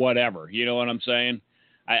 whatever. You know what I'm saying?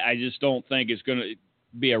 I just don't think it's going to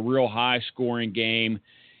be a real high-scoring game.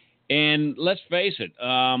 And let's face it,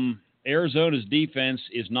 Arizona's defense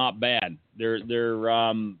is not bad. They're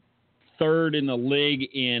third in the league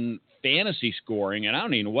in fantasy scoring, and I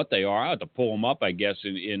don't even know what they are. I have to pull them up, I guess,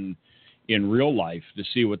 in real life to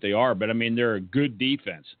see what they are. But, they're a good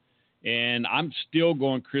defense. And I'm still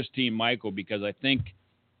going Christine Michael because I think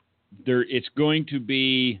scoring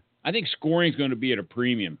is going to be at a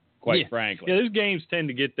premium, quite frankly. Yeah, those games tend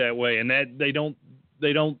to get that way, and that they don't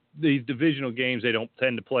these divisional games, they don't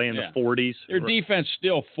tend to play in the 40s. Their defense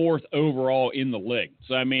still fourth overall in the league.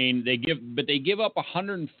 So they give up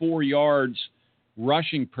 104 yards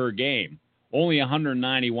rushing per game, only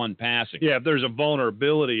 191 passing. Yeah, if there's a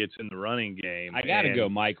vulnerability, it's in the running game. I got to go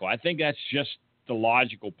Michael. I think that's just the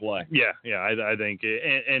logical play. Yeah, I think,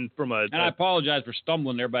 and from a, and I apologize for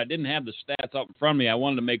stumbling there, but I didn't have the stats up in front of me. I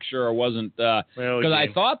wanted to make sure I wasn't, because I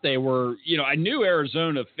thought they were, I knew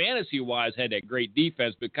Arizona fantasy-wise had that great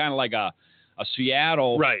defense, but kind of like a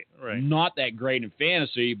Seattle, right, not that great in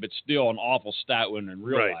fantasy, but still an awful stat win in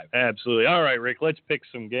real life. Absolutely. All right, Rick, let's pick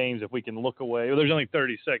some games if we can look away. Well, there's only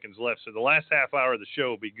 30 seconds left, so the last half hour of the show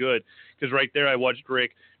will be good, because right there I watched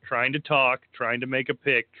Rick trying to talk, trying to make a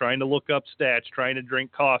pick, trying to look up stats, trying to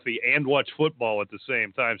drink coffee, and watch football at the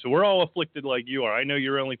same time. So we're all afflicted like you are. I know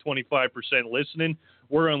you're only 25% listening.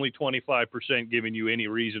 We're only 25% giving you any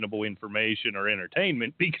reasonable information or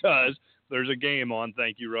entertainment because there's a game on.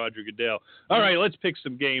 Thank you, Roger Goodell. All right, let's pick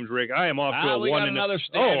some games, Rick. I am off to a we one. Got another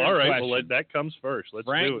standard all right. question. Well, that comes first. Let's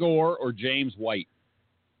do it. Frank Gore or James White?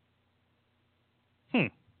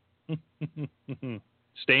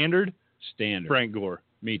 Standard. Frank Gore.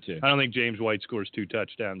 Me too. I don't think James White scores 2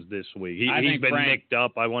 touchdowns this week. He's been nicked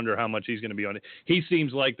up. I wonder how much he's going to be on it. He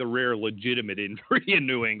seems like the rare legitimate injury in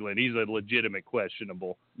New England. He's a legitimate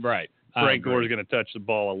questionable. Right. Frank Gore's going to touch the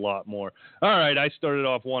ball a lot more. All right, I started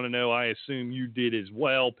off 1-0. I assume you did as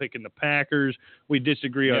well, picking the Packers. We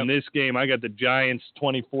disagree on this game. I got the Giants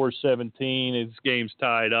 24-17. This game's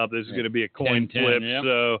tied up. This is going to be a coin flip. Yep.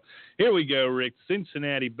 So here we go, Rick.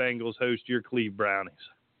 Cincinnati Bengals host your Cleveland Brownies.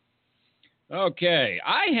 Okay,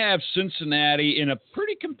 I have Cincinnati in a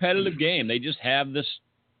pretty competitive game. They just have this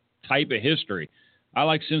type of history. I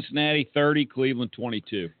like Cincinnati 30, Cleveland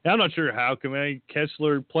 22. I'm not sure how come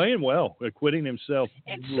Kessler playing well, acquitting himself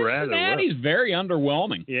and rather well. Cincinnati's very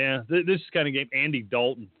underwhelming. Yeah, this is kind of game Andy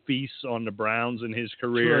Dalton feasts on the Browns in his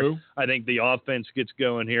career. True. I think the offense gets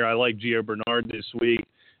going here. I like Gio Bernard this week.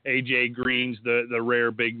 A.J. Green's the rare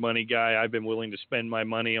big money guy I've been willing to spend my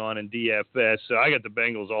money on in DFS. So I got the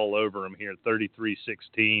Bengals all over them here,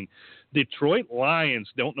 33-16. Detroit Lions,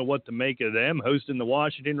 don't know what to make of them. Hosting the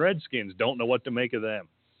Washington Redskins, don't know what to make of them.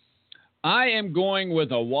 I am going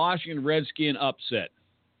with a Washington Redskin upset,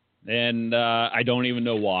 and I don't even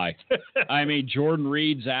know why. I mean, Jordan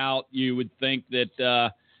Reed's out. You would think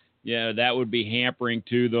that that would be hampering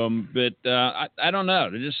to them. But I don't know.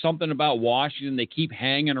 There's just something about Washington. They keep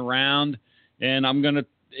hanging around. And I'm going to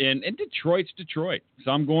 – and Detroit's Detroit.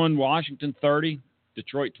 So I'm going Washington 30,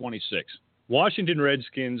 Detroit 26. Washington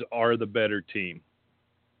Redskins are the better team.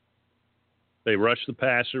 They rush the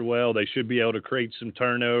passer well. They should be able to create some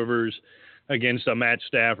turnovers against a Matt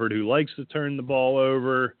Stafford who likes to turn the ball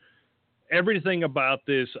over. Everything about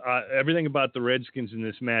this, everything about the Redskins in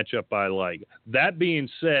this matchup I like. That being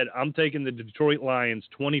said, I'm taking the Detroit Lions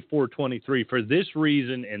 24-23 for this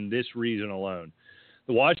reason and this reason alone.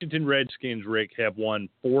 The Washington Redskins, Rick, have won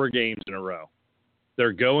 4 games in a row.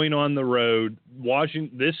 They're going on the road.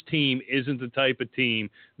 This team isn't the type of team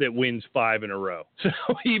that wins 5 in a row. So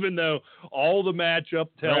even though all the matchup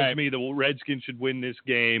tells me the Redskins should win this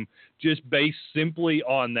game, just based simply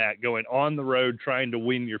on that, going on the road, trying to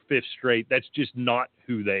win your 5th straight, that's just not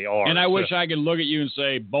who they are. And I wish I could look at you and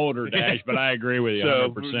say Boulder Dash, but I agree with you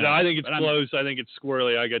 100%. No, I think it's close. I think it's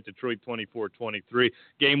squirrely. I got Detroit 24-23.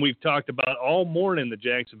 Game we've talked about all morning, the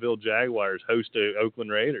Jacksonville Jaguars host the Oakland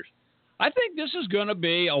Raiders. I think this is going to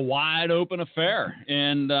be a wide open affair,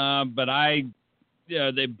 and but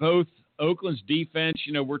they both Oakland's defense.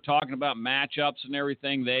 We're talking about matchups and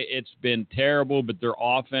everything. It's been terrible, but their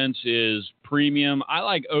offense is premium. I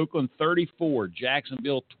like Oakland 34,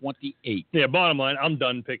 Jacksonville 28. Yeah, bottom line, I'm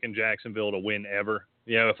done picking Jacksonville to win ever.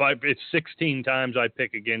 If it's 16 times I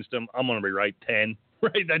pick against them, I'm going to be right 10.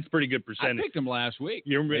 Right, that's pretty good percentage. I picked them last week.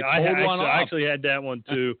 I actually had that one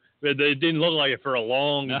too. It didn't look like it for a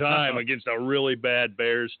long time against a really bad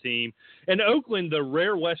Bears team. And Oakland, the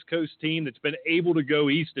rare West Coast team that's been able to go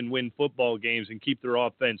east and win football games and keep their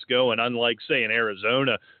offense going, unlike, say, in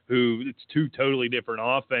Arizona, who it's 2 totally different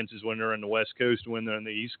offenses when they're on the West Coast and when they're on the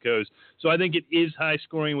East Coast. So I think it is high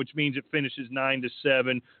scoring, which means it finishes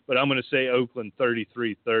 9-7, but I'm going to say Oakland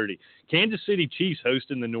 33-30. Kansas City Chiefs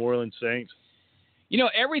hosting the New Orleans Saints.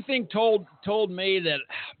 Everything told me that,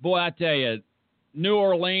 boy, I tell you, New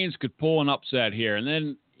Orleans could pull an upset here. And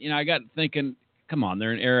then, I got thinking, come on,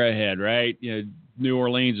 they're an Arrowhead, right? New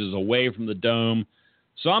Orleans is away from the Dome.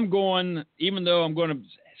 So I'm going, even though I'm going to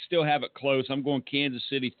still have it close, I'm going Kansas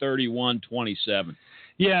City 31-27.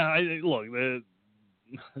 Yeah, look,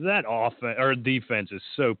 that offense or defense is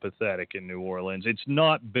so pathetic in New Orleans. It's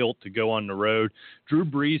not built to go on the road. Drew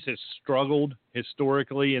Brees has struggled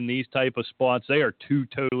historically in these type of spots. They are 2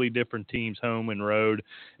 totally different teams, home and road.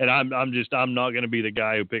 And I'm not going to be the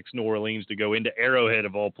guy who picks New Orleans to go into Arrowhead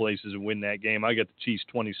of all places and win that game. I got the Chiefs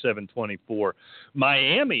 27-24.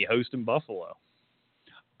 Miami hosting Buffalo.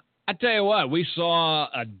 I tell you what, we saw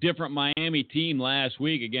a different Miami team last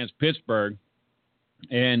week against Pittsburgh,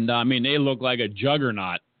 and, they look like a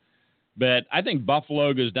juggernaut. But I think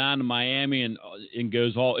Buffalo goes down to Miami and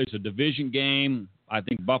goes all – it's a division game. I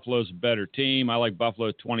think Buffalo's a better team. I like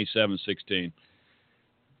Buffalo 27-16.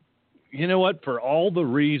 You know what? For all the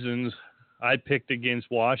reasons I picked against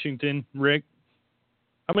Washington, Rick,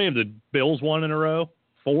 how many of the Bills won in a row?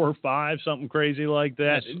 4 or 5, something crazy like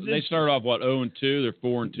that. They start off, 0-2? They're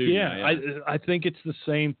 4-2 yeah, now. Yeah, I think it's the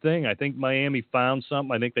same thing. I think Miami found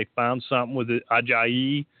something. I think they found something with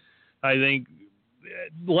Ajayi. I think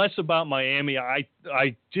less about Miami. I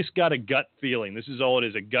just got a gut feeling. This is all it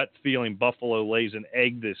is, a gut feeling. Buffalo lays an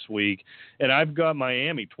egg this week, and I've got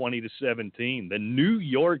Miami 20-17. The New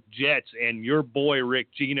York Jets and your boy Rick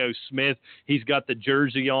Geno Smith. He's got the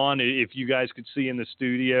jersey on. If you guys could see in the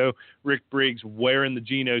studio, Rick Briggs wearing the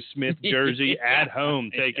Geno Smith jersey at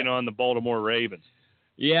home, taking on the Baltimore Ravens.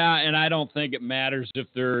 Yeah, and I don't think it matters if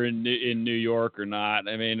they're in New York or not.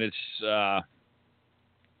 It's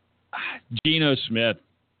Geno Smith.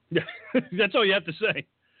 That's all you have to say.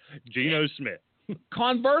 Geno Smith.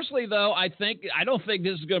 Conversely, though, I don't think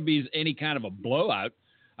this is going to be any kind of a blowout.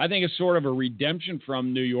 I think it's sort of a redemption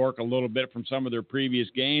from New York a little bit from some of their previous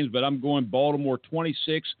games, but I'm going Baltimore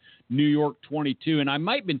 26, New York 22, and I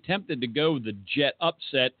might have been tempted to go with the Jet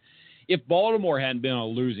upset if Baltimore hadn't been on a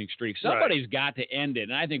losing streak. Somebody's got to end it,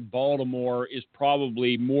 and I think Baltimore is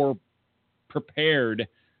probably more prepared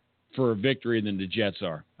for a victory than the Jets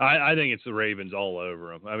are. I think it's the Ravens all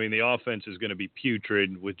over them. The offense is going to be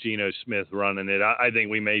putrid with Geno Smith running it. I think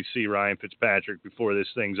we may see Ryan Fitzpatrick before this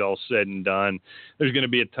thing's all said and done. There's going to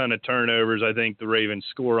be a ton of turnovers. I think the Ravens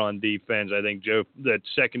score on defense. I think that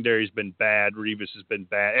secondary's been bad. Revis has been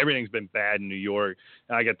bad. Everything's been bad in New York.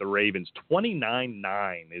 I got the Ravens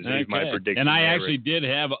 29-9 is my prediction. And I actually did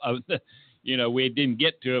have we didn't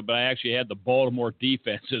get to it, but I actually had the Baltimore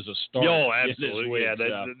defense as a start. Oh, absolutely. Week,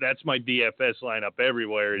 that's my DFS lineup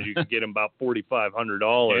everywhere. Is you can get them about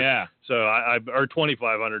 $4,500. Yeah. So or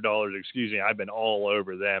 $2,500. Excuse me. I've been all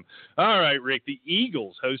over them. All right, Rick. The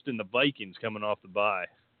Eagles hosting the Vikings coming off the bye.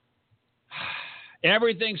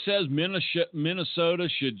 Everything says Minnesota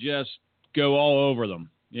should just go all over them.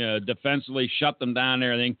 Defensively shut them down and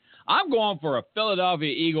everything. I'm going for a Philadelphia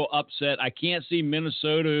Eagle upset. I can't see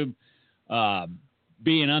Minnesota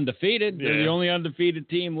being undefeated. Yeah. They're the only undefeated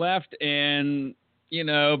team left. And,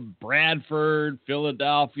 Bradford,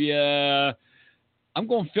 Philadelphia. I'm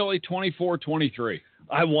going Philly 24-23.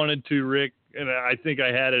 I wanted to, Rick, and I think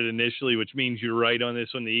I had it initially, which means you're right on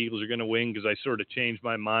this one. The Eagles are going to win because I sort of changed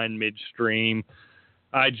my mind midstream.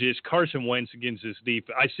 Carson Wentz against this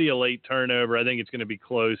defense. I see a late turnover. I think it's going to be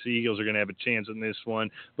close. The Eagles are going to have a chance in this one.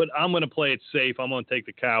 But I'm going to play it safe. I'm going to take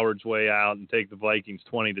the coward's way out and take the Vikings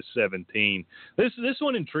 20-17. This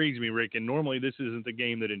one intrigues me, Rick, and normally this isn't the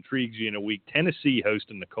game that intrigues you in a week. Tennessee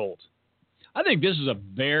hosting the Colts. I think this is a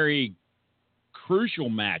very crucial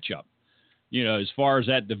matchup, as far as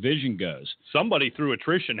that division goes. Somebody through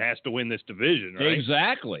attrition has to win this division, right?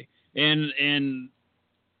 Exactly. And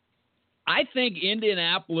I think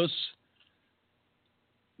Indianapolis,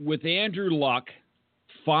 with Andrew Luck,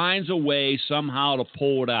 finds a way somehow to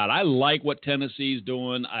pull it out. I like what Tennessee's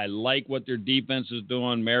doing. I like what their defense is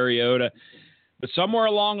doing, Mariota. But somewhere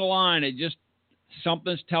along the line,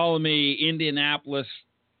 something's telling me Indianapolis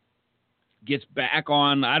gets back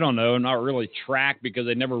on, I don't know, not really track because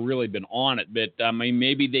they've never really been on it. But,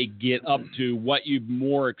 maybe they get up to what you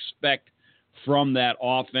more expect from that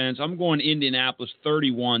offense. I'm going Indianapolis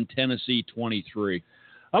 31, Tennessee 23.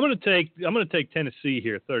 I'm going to take Tennessee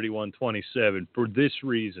here 31-27 for this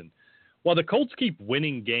reason. While the Colts keep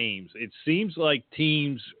winning games, it seems like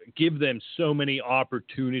teams give them so many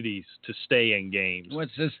opportunities to stay in games.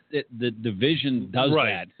 What's this? The division does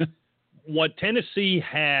right. that. What Tennessee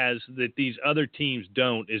has that these other teams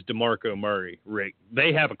don't is DeMarco Murray, Rick.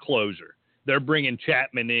 They have a closer. They're bringing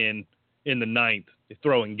Chapman in the ninth,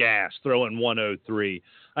 throwing gas, throwing 103.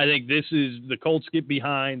 I think this is the Colts get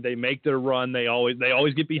behind. They make their run. They always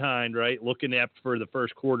get behind, right? Looking up for the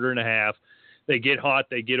first quarter and a half. They get hot.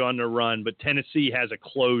 They get on the run. But Tennessee has a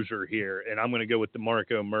closer here, and I'm going to go with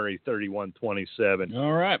DeMarco Murray, 31-27.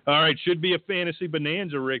 All right. Should be a fantasy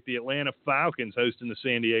bonanza, Rick. The Atlanta Falcons hosting the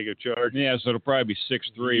San Diego Chargers. Yeah, so it'll probably be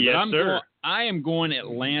 6-3. Yes, but sir. I am going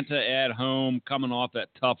Atlanta at home, coming off that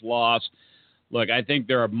tough loss. Look, I think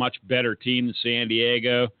they're a much better team than San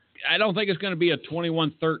Diego. I don't think it's going to be a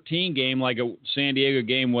 21-13 game like a San Diego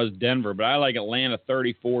game was Denver, but I like Atlanta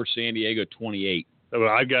 34, San Diego 28. Well,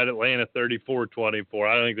 I've got Atlanta 34-24.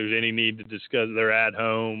 I don't think there's any need to discuss. They're at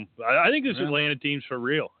home. I think this Atlanta team's for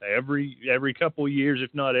real. Every couple of years,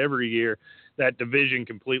 if not every year, that division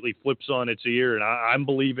completely flips on its ear, and I'm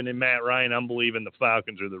believing in Matt Ryan. I'm believing the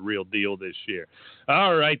Falcons are the real deal this year.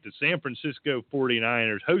 All right, the San Francisco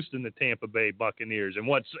 49ers hosting the Tampa Bay Buccaneers, and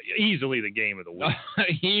what's easily the game of the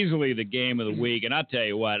week. Easily the game of the week, and I'll tell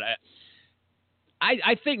you what,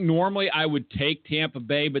 I think normally I would take Tampa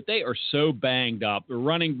Bay, but they are so banged up. The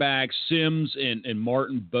running backs, Sims and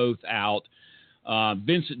Martin, both out.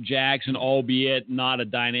 Vincent Jackson, albeit not a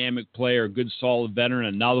dynamic player, a good solid veteran,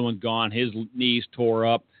 another one gone. His knees tore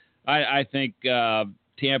up. I think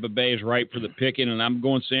Tampa Bay is ripe for the picking, and I'm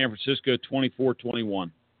going San Francisco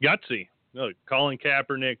 24-21. Gutsy. Look, Colin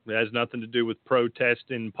Kaepernick has nothing to do with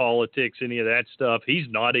protesting, politics, any of that stuff. He's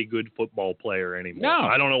not a good football player anymore. No.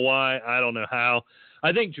 I don't know why. I don't know how.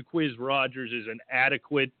 I think Jacquizz Rodgers is an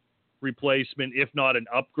adequate replacement, if not an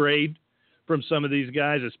upgrade, from some of these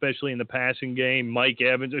guys, especially in the passing game. Mike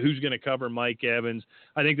Evans, who's going to cover Mike Evans?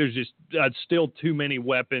 I think there's just still too many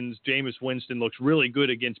weapons. Jameis Winston looks really good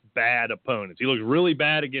against bad opponents. He looks really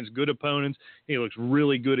bad against good opponents. He looks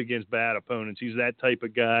really good against bad opponents. He's that type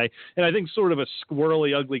of guy. And I think sort of a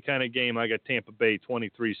squirrely, ugly kind of game. I got Tampa Bay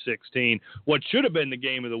 23-16. What should have been the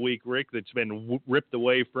game of the week, Rick, that's been ripped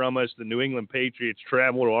away from us, the New England Patriots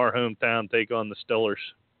travel to our hometown, take on the Steelers.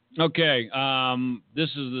 Okay, this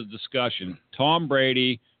is the discussion. Tom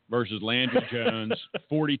Brady versus Landry Jones,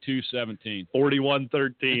 42-17.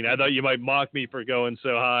 41-13. I thought you might mock me for going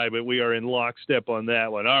so high, but we are in lockstep on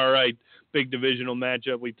that one. All right, big divisional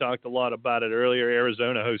matchup. We talked a lot about it earlier.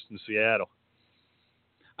 Arizona hosting Seattle.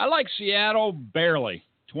 I like Seattle barely,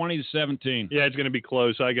 20-17. Yeah, it's going to be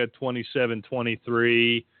close. I got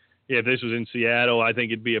 27-23. If this was in Seattle, I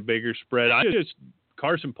think it'd be a bigger spread.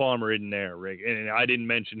 Carson Palmer isn't there, Rick, and I didn't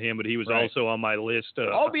mention him, but he was also on my list.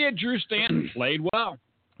 Albeit Drew Stanton played well.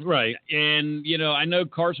 Right. And, I know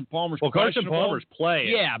Carson Palmer's questionable. Carson Palmer's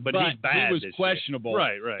playing, yeah, but he's bad. He was questionable.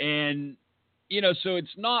 Right. And, so it's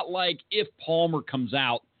not like if Palmer comes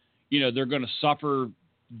out, they're going to suffer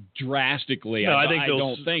drastically. No, I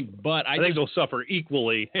don't think, but I think they'll suffer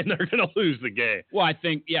equally, and they're going to lose the game. Well, I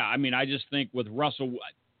just think with Russell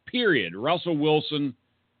Wilson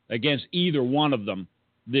against either one of them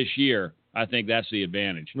this year, I think that's the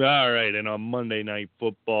advantage. All right, and on Monday Night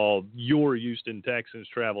Football, your Houston Texans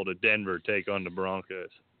travel to Denver, take on the Broncos.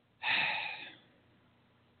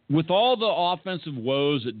 With all the offensive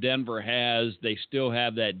woes that Denver has, they still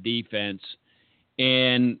have that defense,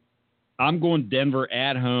 and I'm going Denver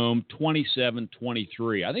at home,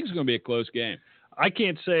 27-23. I think it's going to be a close game. I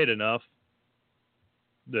can't say it enough.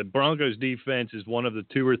 The Broncos defense is one of the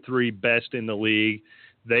 2 or 3 best in the league.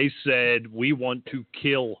 They said, we want to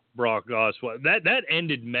kill Brock Osweiler. That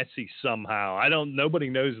ended messy somehow.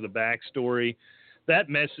 Nobody knows the backstory. That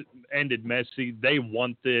mess ended messy. They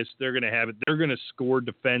want this. They're going to have it. They're going to score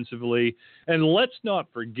defensively. And let's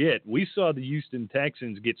not forget, we saw the Houston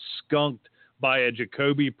Texans get skunked by a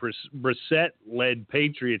Jacoby Brissett-led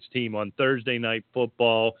Patriots team on Thursday Night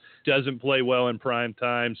Football. Doesn't play well in prime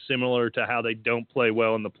time, similar to how they don't play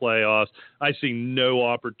well in the playoffs. I see no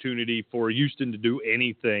opportunity for Houston to do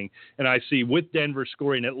anything. And I see with Denver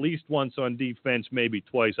scoring at least once on defense, maybe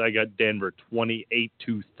twice, I got Denver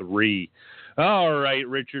 28-3. All right,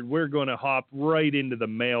 Richard, we're going to hop right into the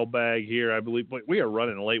mailbag here. I believe we are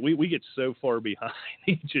running late. We get so far behind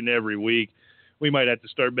each and every week. We might have to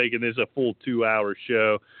start making this a full 2-hour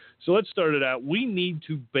show. So let's start it out. We need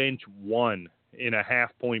to bench 1 in a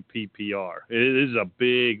half-point PPR. It is a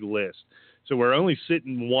big list. So we're only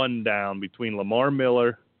sitting 1 down between Lamar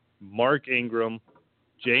Miller, Mark Ingram,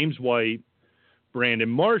 James White, Brandon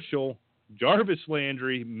Marshall, Jarvis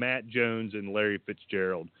Landry, Matt Jones, and Larry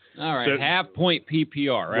Fitzgerald. All right, so half-point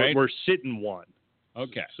PPR, right? We're sitting 1.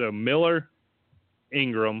 Okay. So Miller,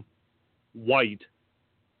 Ingram, White,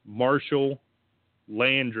 Marshall,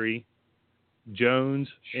 Landry, Jones,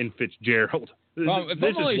 and Fitzgerald. Well,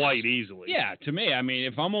 this is White easily. Yeah, to me,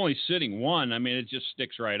 if I'm only sitting 1, it just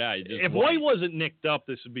sticks right out. If White wasn't nicked up,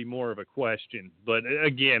 this would be more of a question. But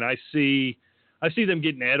again, I see them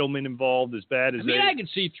getting Edelman involved as bad as I can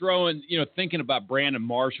see throwing, thinking about Brandon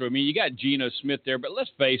Marshall. You got Geno Smith there, but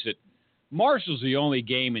let's face it, Marshall's the only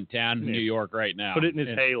game in town in New York right now. Put it in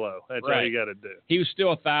his halo. That's all you got to do. He was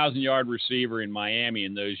still a 1,000-yard receiver in Miami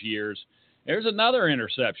in those years. There's another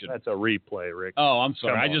interception. That's a replay, Rick. Oh, I'm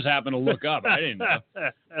sorry. I just happened to look up. I didn't know.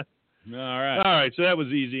 All right. So that was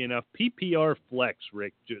easy enough. PPR flex,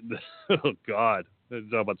 Rick. Oh, God. Let's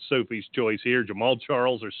talk about Sophie's choice here. Jamal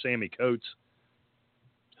Charles or Sammy Coates?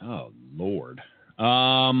 Oh, Lord.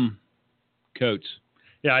 Coates.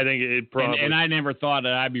 Yeah, I think it probably. And I never thought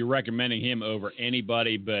that I'd be recommending him over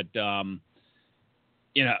anybody, but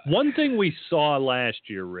One thing we saw last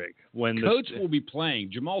year, Rick, when Coates will be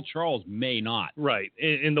playing, Jamal Charles may not. Right.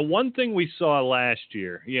 And the one thing we saw last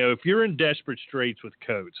year, if you're in desperate straits with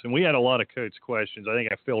Coates, and we had a lot of Coates questions. I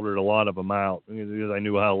think I filtered a lot of them out because I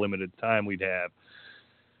knew how limited time we'd have.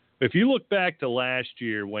 If you look back to last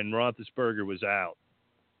year when Roethlisberger was out,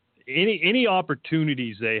 any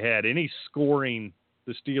opportunities they had, any scoring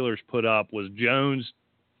the Steelers put up was Jones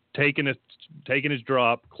taking his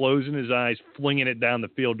drop, closing his eyes, flinging it down the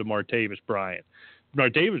field to Martavis Bryant.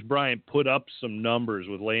 Martavis Bryant put up some numbers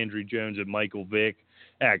with Landry Jones and Michael Vick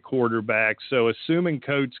at quarterback. So assuming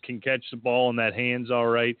Coates can catch the ball in that hands all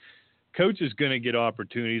right, Coates is going to get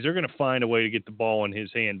opportunities. They're going to find a way to get the ball in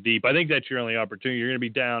his hand deep. I think that's your only opportunity. You're going to be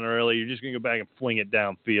down early. You're just going to go back and fling it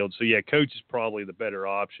downfield. So, yeah, Coates is probably the better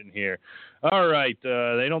option here. All right.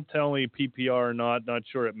 They don't tell me PPR or not. Not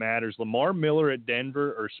sure it matters. Lamar Miller at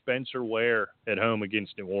Denver or Spencer Ware at home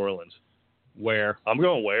against New Orleans? Ware. I'm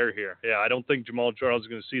going Ware here. Yeah, I don't think Jamal Charles is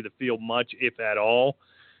going to see the field much, if at all.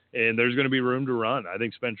 And there's going to be room to run. I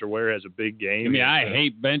think Spencer Ware has a big game. I mean, I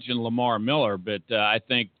hate benching Lamar Miller, but I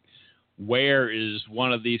think Ware is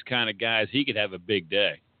one of these kind of guys. He could have a big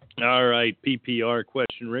day. All right, PPR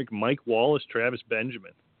question, Rick. Mike Wallace, Travis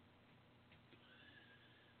Benjamin.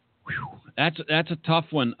 Whew. That's a tough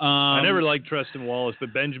one. I never liked trusting Wallace,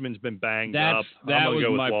 but Benjamin's been banged up. That was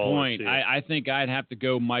my Wallace point. I think I'd have to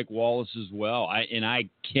go Mike Wallace as well. I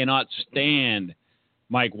cannot stand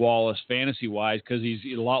Mike Wallace fantasy-wise because he's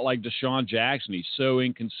a lot like Deshaun Jackson. He's so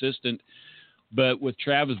inconsistent. But with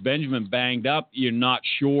Travis Benjamin banged up, you're not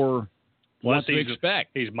sure what to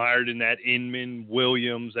expect. He's mired in that Inman,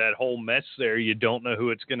 Williams, that whole mess there. You don't know who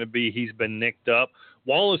it's going to be. He's been nicked up.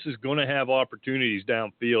 Wallace is going to have opportunities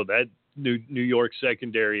downfield. That New York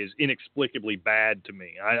secondary is inexplicably bad to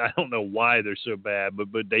me. I don't know why they're so bad, but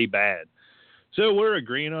they bad. So we're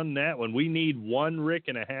agreeing on that one. We need 1 Rick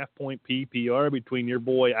and a half-point PPR between your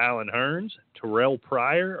boy Alan Hearns, Terrell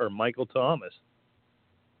Pryor, or Michael Thomas.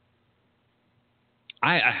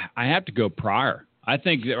 I have to go Pryor. I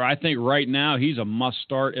think right now he's a must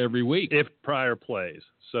start every week if Pryor plays.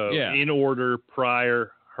 So in order: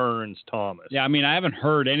 Pryor, Hearns, Thomas. Yeah, I mean I haven't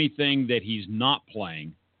heard anything that he's not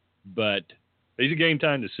playing, but he's a game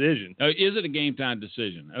time decision. Is it a game time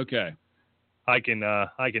decision? Okay. I can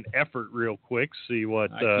effort real quick, see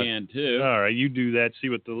what... I can, too. All right, you do that, see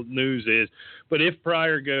what the news is. But if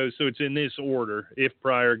Pryor goes, so it's in this order. If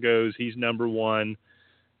Pryor goes, he's number 1.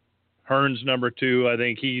 Hearns number 2. I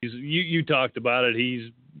think you talked about it.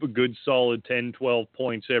 He's a good solid 10, 12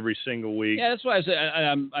 points every single week. Yeah, that's why I said,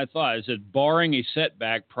 I said barring a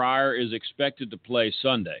setback, Pryor is expected to play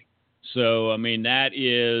Sunday. So, I mean, that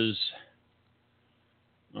is...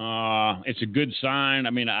 it's a good sign. I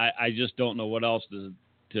mean, I just don't know what else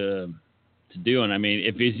to do. And I mean,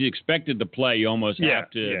 if he's expected to play, you almost have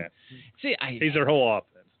to. Yeah. See, he's their whole offense.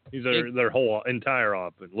 He's their whole entire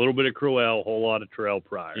offense. A little bit of Crowell, a whole lot of Terrell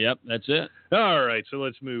Pryor. Yep, that's it. All right, so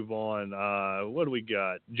let's move on. What do we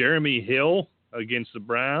got? Jeremy Hill against the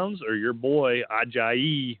Browns, or your boy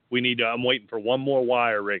Ajayi? I'm waiting for one more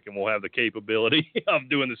wire, Rick, and we'll have the capability of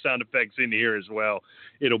doing the sound effects in here as well.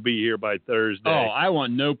 It'll be here by Thursday. Oh, I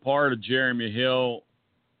want no part of Jeremy Hill,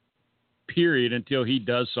 period, until he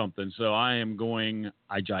does something. So I am going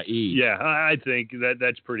Ajayi. Yeah, I think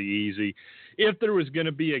that's pretty easy. If there was going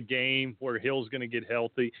to be a game where Hill's going to get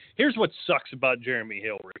healthy, here's what sucks about Jeremy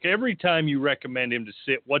Hill, Rick. Every time you recommend him to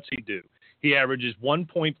sit, what's he do? He averages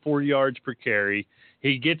 1.4 yards per carry.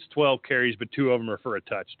 He gets 12 carries, but 2 of them are for a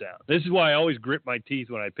touchdown. This is why I always grit my teeth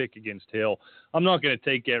when I pick against Hill. I'm not going to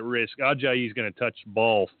take that risk. Ajayi's going to touch the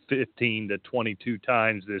ball 15 to 22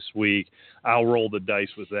 times this week. I'll roll the dice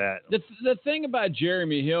with that. The thing about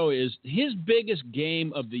Jeremy Hill is his biggest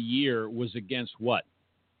game of the year was against what?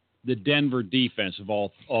 The Denver defense of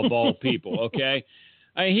all people, okay?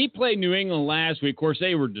 I mean, he played New England last week. Of course,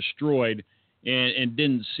 they were destroyed. And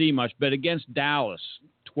didn't see much. But against Dallas,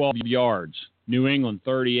 12 yards. New England,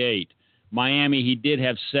 38. Miami, he did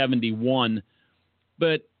have 71.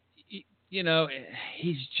 But,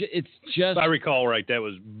 it's just... If I recall right, that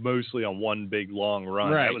was mostly on one big, long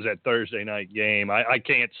run. Right. That was that Thursday night game. I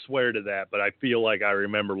can't swear to that, but I feel like I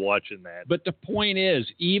remember watching that. But the point is,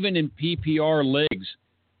 even in PPR leagues,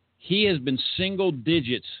 he has been single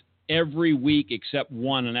digits every week except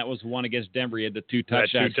one, and that was the one against Denver. He had the 2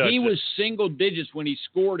 touchdowns. He was single digits when he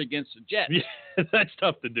scored against the Jets. Yeah, that's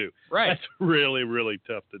tough to do. Right. That's really, really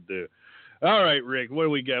tough to do. All right, Rick, what do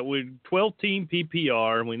we got? We're 12-team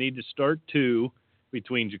PPR, and we need to start 2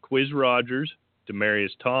 between Jaquiz Rogers,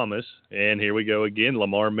 Demaryius Thomas, and here we go again,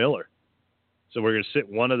 Lamar Miller. So we're going to sit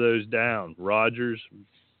one of those down, Rogers,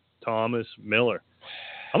 Thomas, Miller.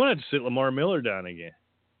 I'm going to have to sit Lamar Miller down again.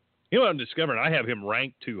 You know what I'm discovering? I have him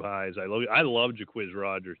ranked too high. I love Jaquiz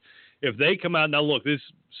Rogers. If they come out now, look, this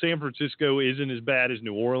San Francisco isn't as bad as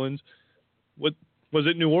New Orleans. What was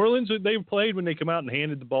it? New Orleans that they played when they come out and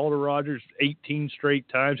handed the ball to Rogers 18 straight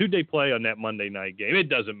times. Who'd they play on that Monday night game? It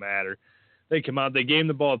doesn't matter. They come out, they gave him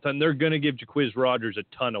the ball a ton. They're going to give Jaquiz Rogers a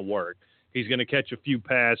ton of work. He's going to catch a few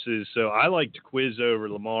passes. So I like Jaquiz over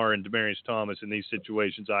Lamar and Demaryius Thomas in these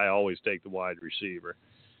situations. I always take the wide receiver.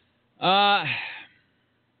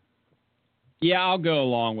 Yeah, I'll go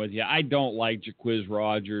along with you. I don't like Jaquiz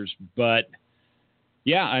Rogers, but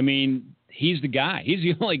yeah, I mean, he's the guy. He's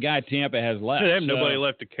the only guy Tampa has left. They have nobody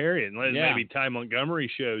left to carry it unless yeah. maybe Ty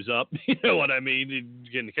Montgomery shows up. You know what I mean?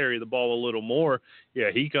 He can carry the ball a little more.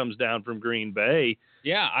 Yeah, he comes down from Green Bay.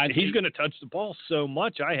 Yeah, he's going to touch the ball so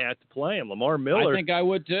much I have to play him. Lamar Miller. I think I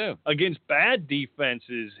would too. Against bad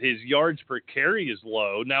defenses, his yards per carry is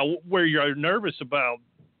low. Now, where you're nervous about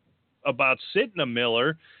sitting a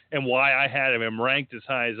Miller and why I had him ranked as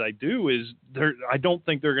high as I do is I don't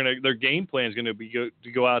think their game plan is going to be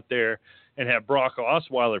to go out there and have Brock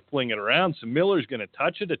Osweiler fling it around. So Miller's going to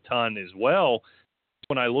touch it a ton as well.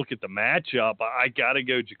 When I look at the matchup, I got to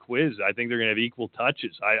go Jaquiz. I think they're going to have equal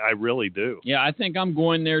touches. I really do. Yeah, I think I'm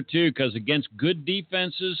going there too because against good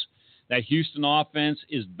defenses, that Houston offense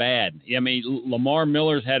is bad. I mean, Lamar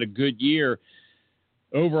Miller's had a good year,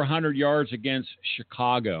 over 100 yards against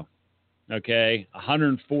Chicago. Okay,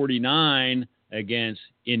 149 against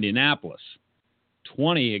Indianapolis,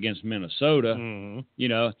 20 against Minnesota. Mm-hmm. You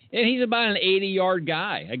know, and he's about an 80-yard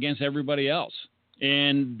guy against everybody else.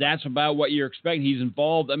 And that's about what you're expecting. He's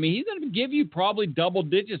involved. I mean, he's going to give you probably double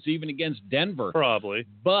digits even against Denver. Probably.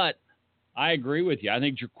 But I agree with you. I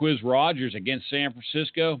think Jaquiz Rogers against San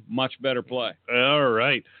Francisco, much better play. All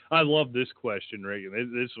right. I love this question,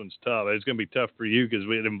 Reagan. This one's tough. It's going to be tough for you because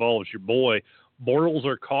it involves your boy, Bortles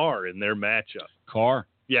or Carr in their matchup. Carr.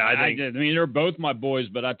 Yeah, I mean, they're both my boys,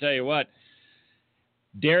 but I tell you what,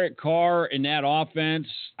 Derek Carr in that offense,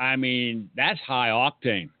 I mean, that's high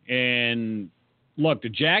octane. And look, the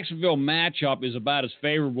Jacksonville matchup is about as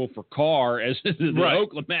favorable for Carr as the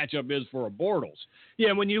Oakland matchup is for a Bortles.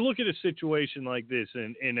 Yeah, when you look at a situation like this,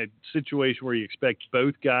 and in a situation where you expect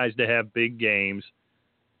both guys to have big games,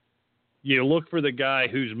 you look for the guy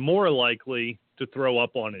who's more likely to throw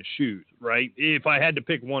up on his shoes, right? If I had to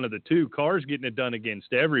pick one of the two, Carr's getting it done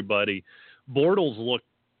against everybody. Bortles looked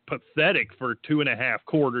pathetic for 2.5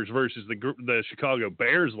 quarters versus the Chicago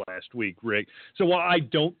Bears last week, Rick. So while I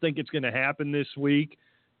don't think it's going to happen this week,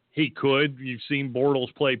 he could. You've seen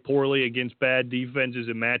Bortles play poorly against bad defenses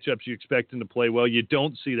and matchups you expect him to play well. You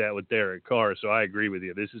don't see that with Derek Carr, so I agree with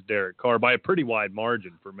you. This is Derek Carr by a pretty wide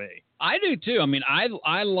margin for me. I do too. I mean,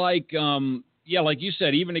 I like like you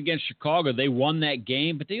said, even against Chicago, they won that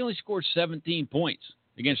game, but they only scored 17 points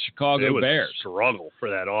against Chicago Bears. A struggle for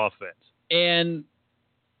that offense. And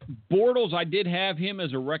Bortles, I did have him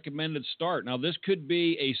as a recommended start. Now, this could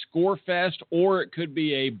be a score fest or it could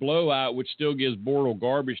be a blowout, which still gives Bortles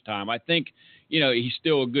garbage time. I think, he's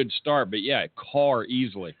still a good start, but yeah, Carr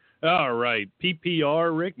easily. All right.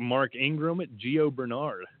 PPR, Rick, Mark Ingram at Gio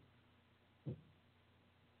Bernard.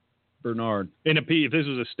 If this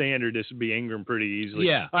was a standard, this would be Ingram pretty easily.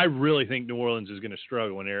 Yeah. I really think New Orleans is going to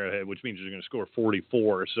struggle in Arrowhead, which means they're going to score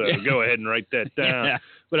 44. So go ahead and write that down. Yeah.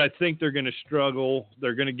 But I think they're going to struggle.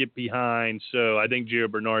 They're going to get behind. So I think Gio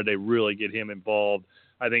Bernard, they really get him involved.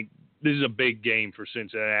 I think this is a big game for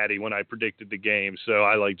Cincinnati when I predicted the game. So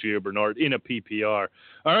I like Gio Bernard in a PPR.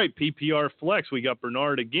 All right, PPR flex. We got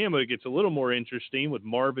Bernard again, but it gets a little more interesting with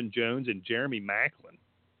Marvin Jones and Jeremy Maclin.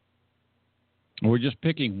 We're just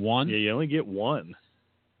picking one? Yeah, you only get one.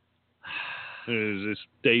 Is this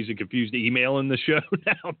Days of Confused email in the show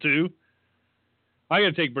now, too? I got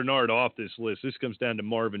to take Bernard off this list. This comes down to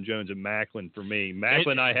Marvin Jones and Maclin for me.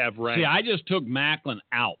 Maclin I have ranked. See, I just took Maclin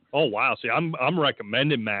out. Oh, wow. See, I'm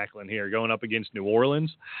recommending Maclin here going up against New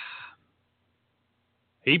Orleans.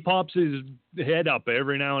 He pops his head up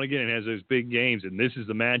every now and again and has those big games, and this is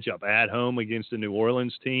the matchup at home against the New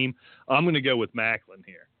Orleans team. I'm going to go with Maclin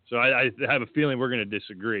here. So I have a feeling we're going to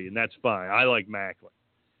disagree, and that's fine. I like Maclin.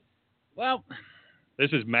 Well,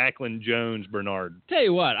 this is Maclin, Jones, Bernard. Tell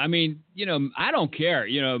you what, I mean, I don't care.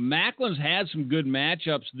 Macklin's had some good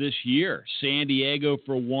matchups this year. San Diego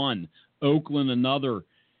for one, Oakland another.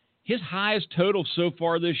 His highest total so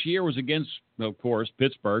far this year was against, of course,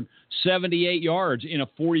 Pittsburgh, 78 yards in a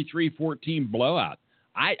 43-14 blowout.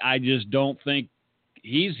 I just don't think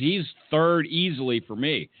he's third easily for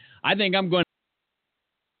me. I think I'm going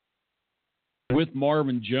with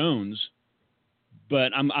Marvin Jones,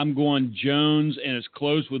 but I'm going Jones and it's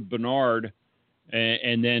close with Bernard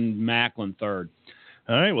and then Maclin third.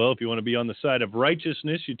 All right, well, if you want to be on the side of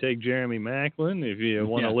righteousness, you take Jeremy Macklin. If you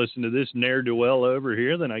want to listen to this ne'er-do-well over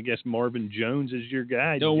here, then I guess Marvin Jones is your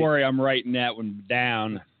guy. Don't worry, I'm writing that one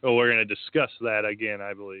down. Oh, we're going to discuss that again,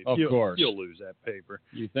 I believe. Of course. You'll lose that paper.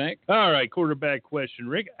 You think? All right, quarterback question,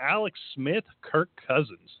 Rick. Alex Smith, Kirk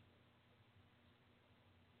Cousins.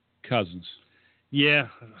 Cousins. Yeah,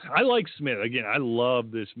 I like Smith. Again, I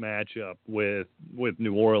love this matchup with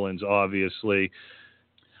New Orleans, obviously.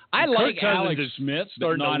 I like Cousins Alex Smith,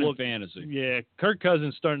 but not in fantasy. Yeah, Kirk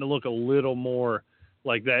Cousins starting to look a little more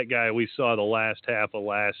like that guy we saw the last half of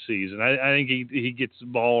last season. I think he gets the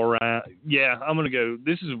ball around. Yeah, I'm going to go.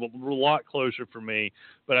 This is a lot closer for me,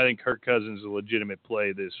 but I think Kirk Cousins is a legitimate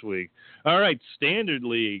play this week. All right, Standard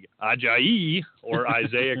League, Ajayi or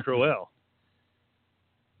Isaiah Crowell?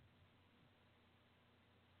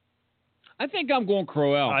 I think I'm going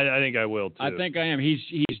Crowell. I think I will, too. I think I am. He's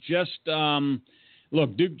just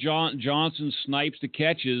look, Duke Johnson snipes the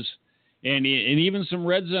catches and even some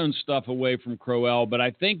red zone stuff away from Crowell, but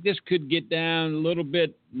I think this could get down a little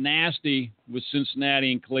bit nasty with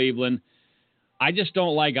Cincinnati and Cleveland. I just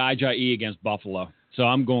don't like Ajayi against Buffalo, so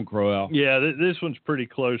I'm going Crowell. Yeah, this one's pretty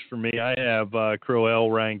close for me. I have Crowell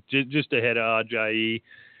ranked just ahead of Ajayi.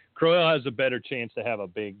 Crowell has a better chance to have a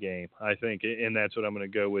big game, I think, and that's what I'm going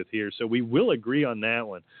to go with here. So we will agree on that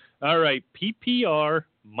one. All right, PPR,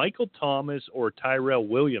 Michael Thomas or Tyrell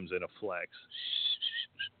Williams in a flex?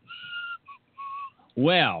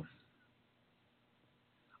 Well,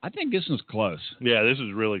 I think this one's close. Yeah, this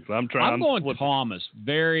is really close. I'm going Thomas,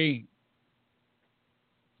 very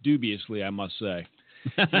dubiously, I must say.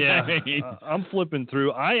 Yeah, I'm flipping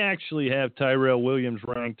through. I actually have Tyrell Williams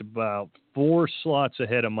ranked about 4 slots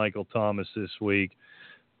ahead of Michael Thomas this week.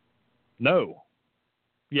 No.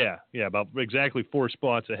 Yeah, about exactly 4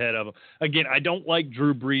 spots ahead of him. Again, I don't like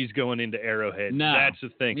Drew Brees going into Arrowhead. No. That's the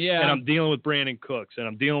thing. Yeah. And I'm dealing with Brandon Cooks, and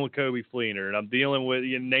I'm dealing with Kobe Fleener, and I'm dealing with,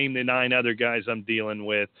 name the 9 other guys I'm dealing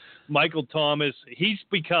with. Michael Thomas, he's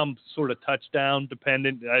become sort of touchdown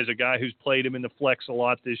dependent as a guy who's played him in the flex a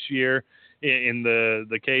lot this year in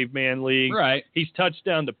the Caveman League. Right. He's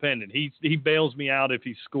touchdown dependent. He bails me out if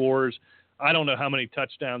he scores. I don't know how many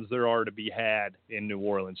touchdowns there are to be had in New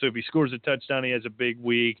Orleans. So if he scores a touchdown, he has a big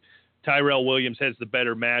week. Tyrell Williams has the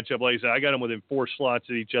better matchup. Like I said, I got them within 4 slots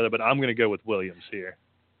of each other, but I'm going to go with Williams here.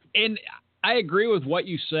 And I agree with what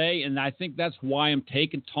you say, and I think that's why I'm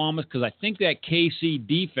taking Thomas, because I think that KC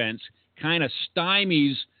defense kind of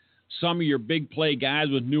stymies some of your big play guys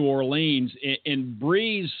with New Orleans, and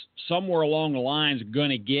Breeze somewhere along the line is going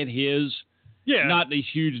to get his, not these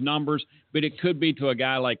huge numbers, but it could be to a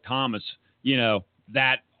guy like Thomas,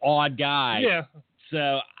 that odd guy. Yeah.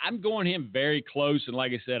 So I'm going him very close, and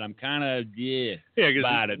like I said, I'm kind of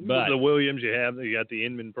about it. But the Williams you got the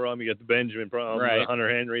Inman problem, you got the Benjamin problem, right. The Hunter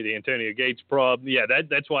Henry, the Antonio Gates problem. Yeah,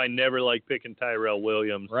 that's why I never like picking Tyrell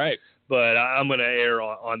Williams. Right. But I'm going to err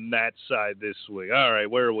on that side this week. All right,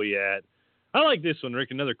 where are we at? I like this one,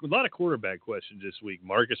 Rick. A lot of quarterback questions this week.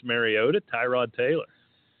 Marcus Mariota, Tyrod Taylor.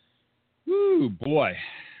 Ooh, boy.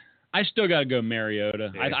 I still got to go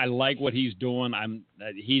Mariota. Yeah. I like what he's doing.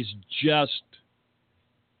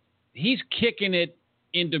 He's kicking it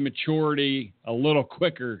into maturity a little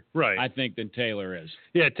quicker, right, I think, than Taylor is.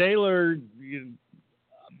 Yeah, Taylor,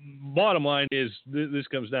 bottom line is this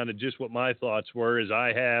comes down to just what my thoughts were, is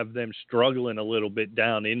I have them struggling a little bit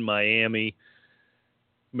down in Miami.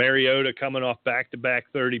 Mariota coming off back-to-back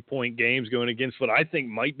 30-point games going against what I think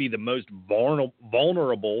might be the most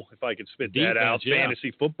vulnerable, if I could spit that out,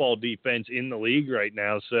 fantasy football defense in the league right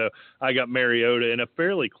now. So I got Mariota in a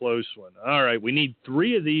fairly close one. All right, we need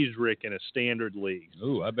 3 of these, Rick, in a standard league.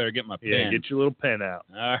 Ooh, I better get my pen. Yeah, get your little pen out.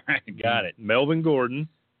 All right, got it. Melvin Gordon,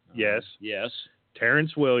 yes. Yes.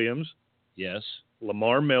 Terrence Williams. Yes.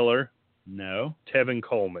 Lamar Miller. No. Tevin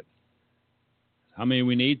Coleman. How many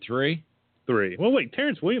we need? 3? 3. Well, wait,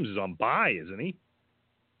 Terrence Williams is on bye, isn't he?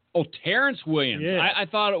 Oh, Terrence Williams. Yeah. I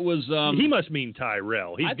thought it was... he must mean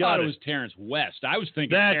Tyrell. I thought it was Terrence West. I was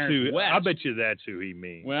thinking Terrence West. I bet you that's who he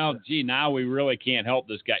means. Well, gee, now we really can't help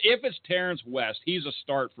this guy. If it's Terrence West, he's a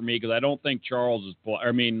start for me because I don't think Charles is...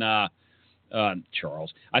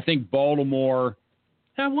 Charles. I think Baltimore...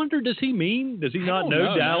 I wonder, does he not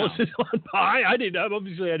know Dallas is on bye? I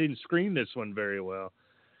didn't screen this one very well.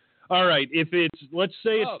 All right, let's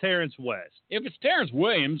say it's Terrence West. If it's Terrence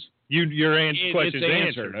Williams, your question's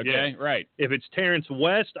answered. Okay, yeah. Right. If it's Terrence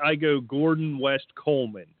West, I go Gordon West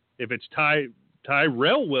Coleman. If it's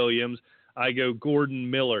Tyrell Williams, I go Gordon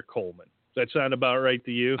Miller Coleman. Does that sound about right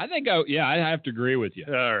to you? I think, I have to agree with you.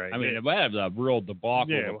 All right. I mean, that was a real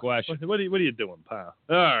debacle of a question. What are you doing, pal?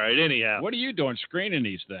 All right, anyhow. What are you doing screening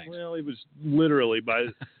these things? Well, it was literally by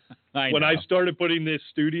when I started putting this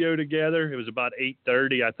studio together, it was about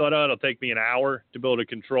 8:30. I thought, it'll take me an hour to build a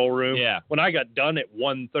control room. Yeah. When I got done at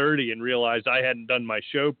 1:30 and realized I hadn't done my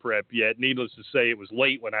show prep yet, needless to say, it was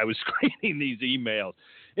late when I was screening these emails.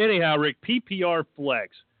 Anyhow, Rick, PPR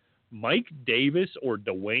flex. Mike Davis or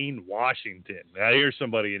Dwayne Washington? Now, here's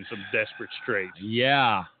somebody in some desperate straits.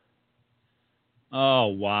 Yeah. Oh,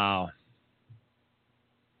 wow.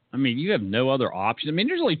 I mean, you have no other option. I mean,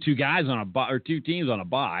 there's only two guys on a bye, or two teams on a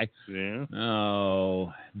bye. Yeah.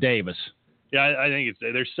 Oh, Davis. Yeah, I think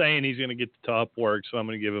they're saying he's going to get the top work, so I'm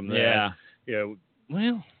going to give him that. Yeah.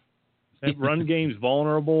 Well, that run game's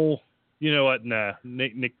vulnerable. You know what? Nah,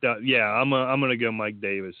 Nick. Yeah, I'm gonna go Mike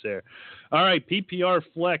Davis there. All right, PPR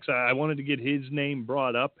flex. I wanted to get his name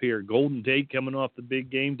brought up here. Golden Tate coming off the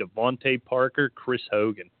big game. Devontae Parker, Chris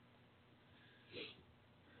Hogan.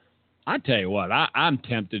 I tell you what, I'm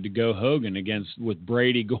tempted to go Hogan with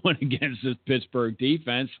Brady going against this Pittsburgh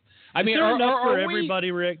defense. I mean, are for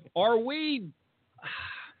everybody, Rick? Are we?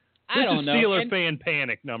 I don't know. Steeler fan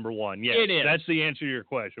panic number one. Yes, it is. That's the answer to your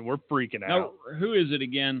question. We're freaking out. Now, who is it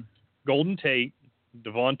again? Golden Tate,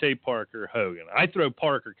 Devontae Parker, Hogan. I throw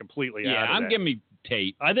Parker completely out of that. I'm giving me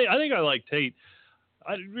Tate. I think I like Tate.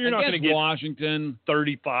 You're not going to get Washington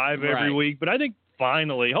 35 every week, but I think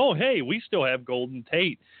finally, we still have Golden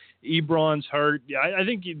Tate. Ebron's hurt. Yeah, I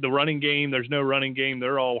think the running game, there's no running game.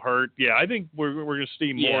 They're all hurt. Yeah, I think we're going to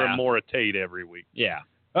see more and more of Tate every week. Yeah.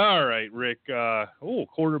 All right, Rick.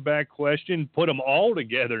 Quarterback question. Put them all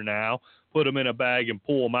together now. Put them in a bag and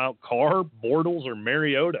pull them out. Carr, Bortles, or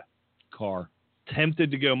Mariota? Carr.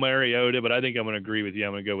 Tempted to go Mariota, but I think I'm going to agree with you.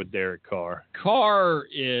 I'm going to go with Derek Carr. Carr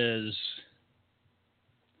is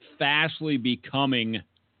fastly becoming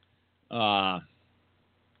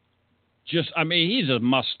he's a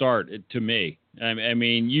must start to me. I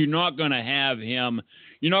mean, you're not going to have him.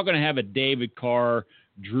 You're not going to have a David Carr,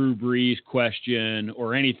 Drew Brees question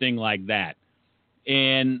or anything like that.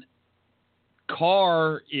 And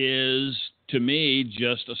Carr is, to me,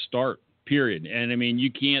 just a start, period. And, I mean,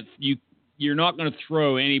 you're not going to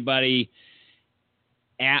throw anybody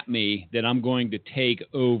at me that I'm going to take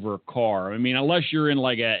over Carr. I mean, unless you're in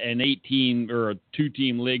like an 8-team or a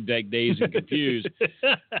 2-team league like Dazed and Confused.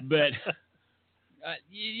 But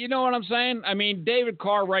you know what I'm saying? I mean, David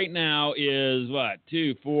Carr right now is,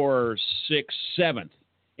 2, 4, 6, 7th.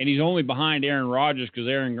 And he's only behind Aaron Rodgers because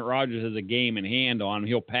Aaron Rodgers has a game in hand on him.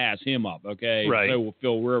 He'll pass him up, okay? Right. So will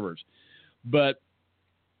Phil Rivers. But,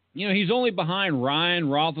 he's only behind Ryan,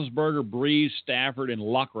 Roethlisberger, Brees, Stafford, and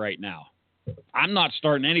Luck right now. I'm not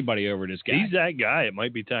starting anybody over this guy. He's that guy. It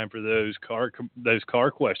might be time for those car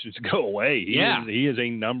questions to go away. He is a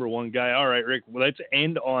number one guy. All right, Rick, let's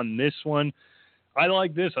end on this one. I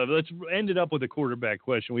like this. Let's end it up with a quarterback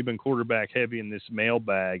question. We've been quarterback heavy in this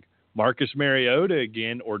mailbag. Marcus Mariota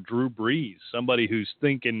again or Drew Brees, somebody who's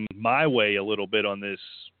thinking my way a little bit on this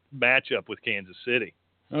matchup with Kansas City.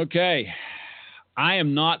 Okay. I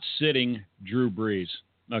am not sitting Drew Brees,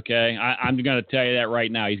 okay? I'm going to tell you that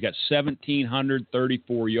right now. He's got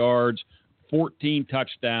 1,734 yards, 14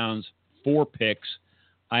 touchdowns, 4 picks.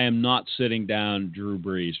 I am not sitting down Drew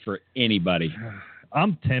Brees for anybody.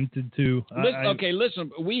 I'm tempted to.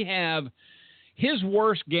 Listen, we have his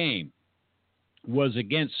worst game was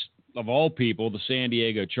against, of all people, the San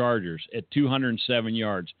Diego Chargers at 207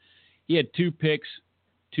 yards. He had 2 picks,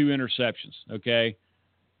 2 interceptions, okay?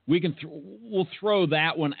 We'll throw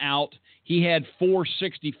that one out. He had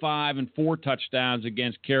 465 and 4 touchdowns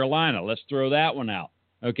against Carolina. Let's throw that one out,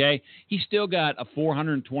 okay? He's still got a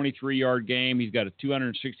 423-yard game. He's got a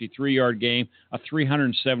 263-yard game, a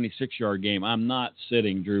 376-yard game. I'm not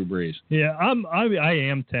sitting Drew Brees. Yeah, I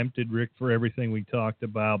am tempted, Rick, for everything we talked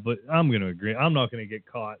about, but I'm going to agree. I'm not going to get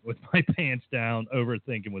caught with my pants down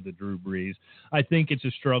overthinking with the Drew Brees. I think it's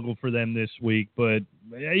a struggle for them this week, but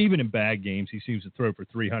even in bad games, he seems to throw for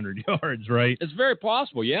 300 yards, right? It's very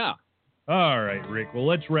possible, yeah. All right, Rick. Well,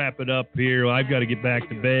 let's wrap it up here. I've got to get back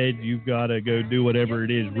to bed. You've got to go do whatever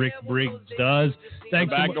it is Rick Briggs does.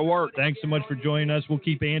 Thanks back to work. Thanks so much for joining us. We'll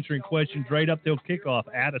keep answering questions right up till kickoff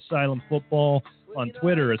at Asylum Football on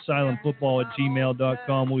Twitter,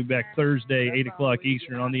 asylumfootball@gmail.com. We'll be back Thursday, 8 o'clock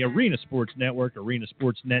Eastern on the Arena Sports Network,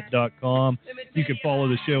 arenasportsnet.com. You can follow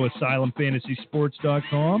the show,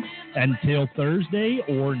 asylumfantasysports.com. Until Thursday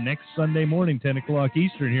or next Sunday morning, 10 o'clock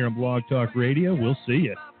Eastern here on Blog Talk Radio. We'll see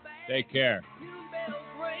you. Take care.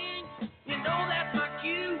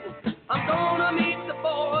 I'm gonna meet the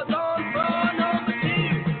boys on floor number 2.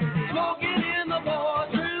 Smoking in the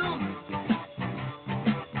boys' room.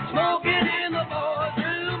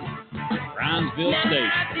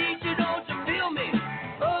 Nashville station.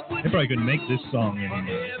 They probably couldn't make this song anymore.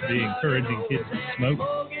 Be encouraging kids to smoke.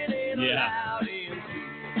 Yeah.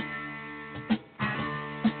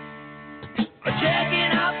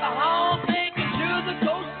 Checking out the hall, making sure the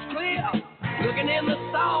coast is clear. Looking in the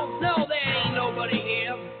stalls, no, there ain't nobody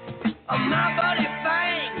here. My buddy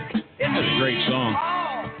Fang. That's a great song.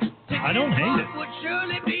 I don't hate it.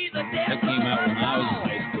 That came out when I was in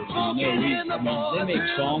high school, so they make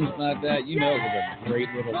songs like that. You know, it's a great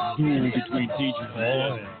little duel between teachers. Oh,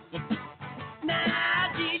 yeah.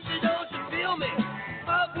 Now, teacher, don't you feel me?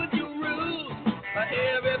 Up with your rules.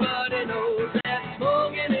 Every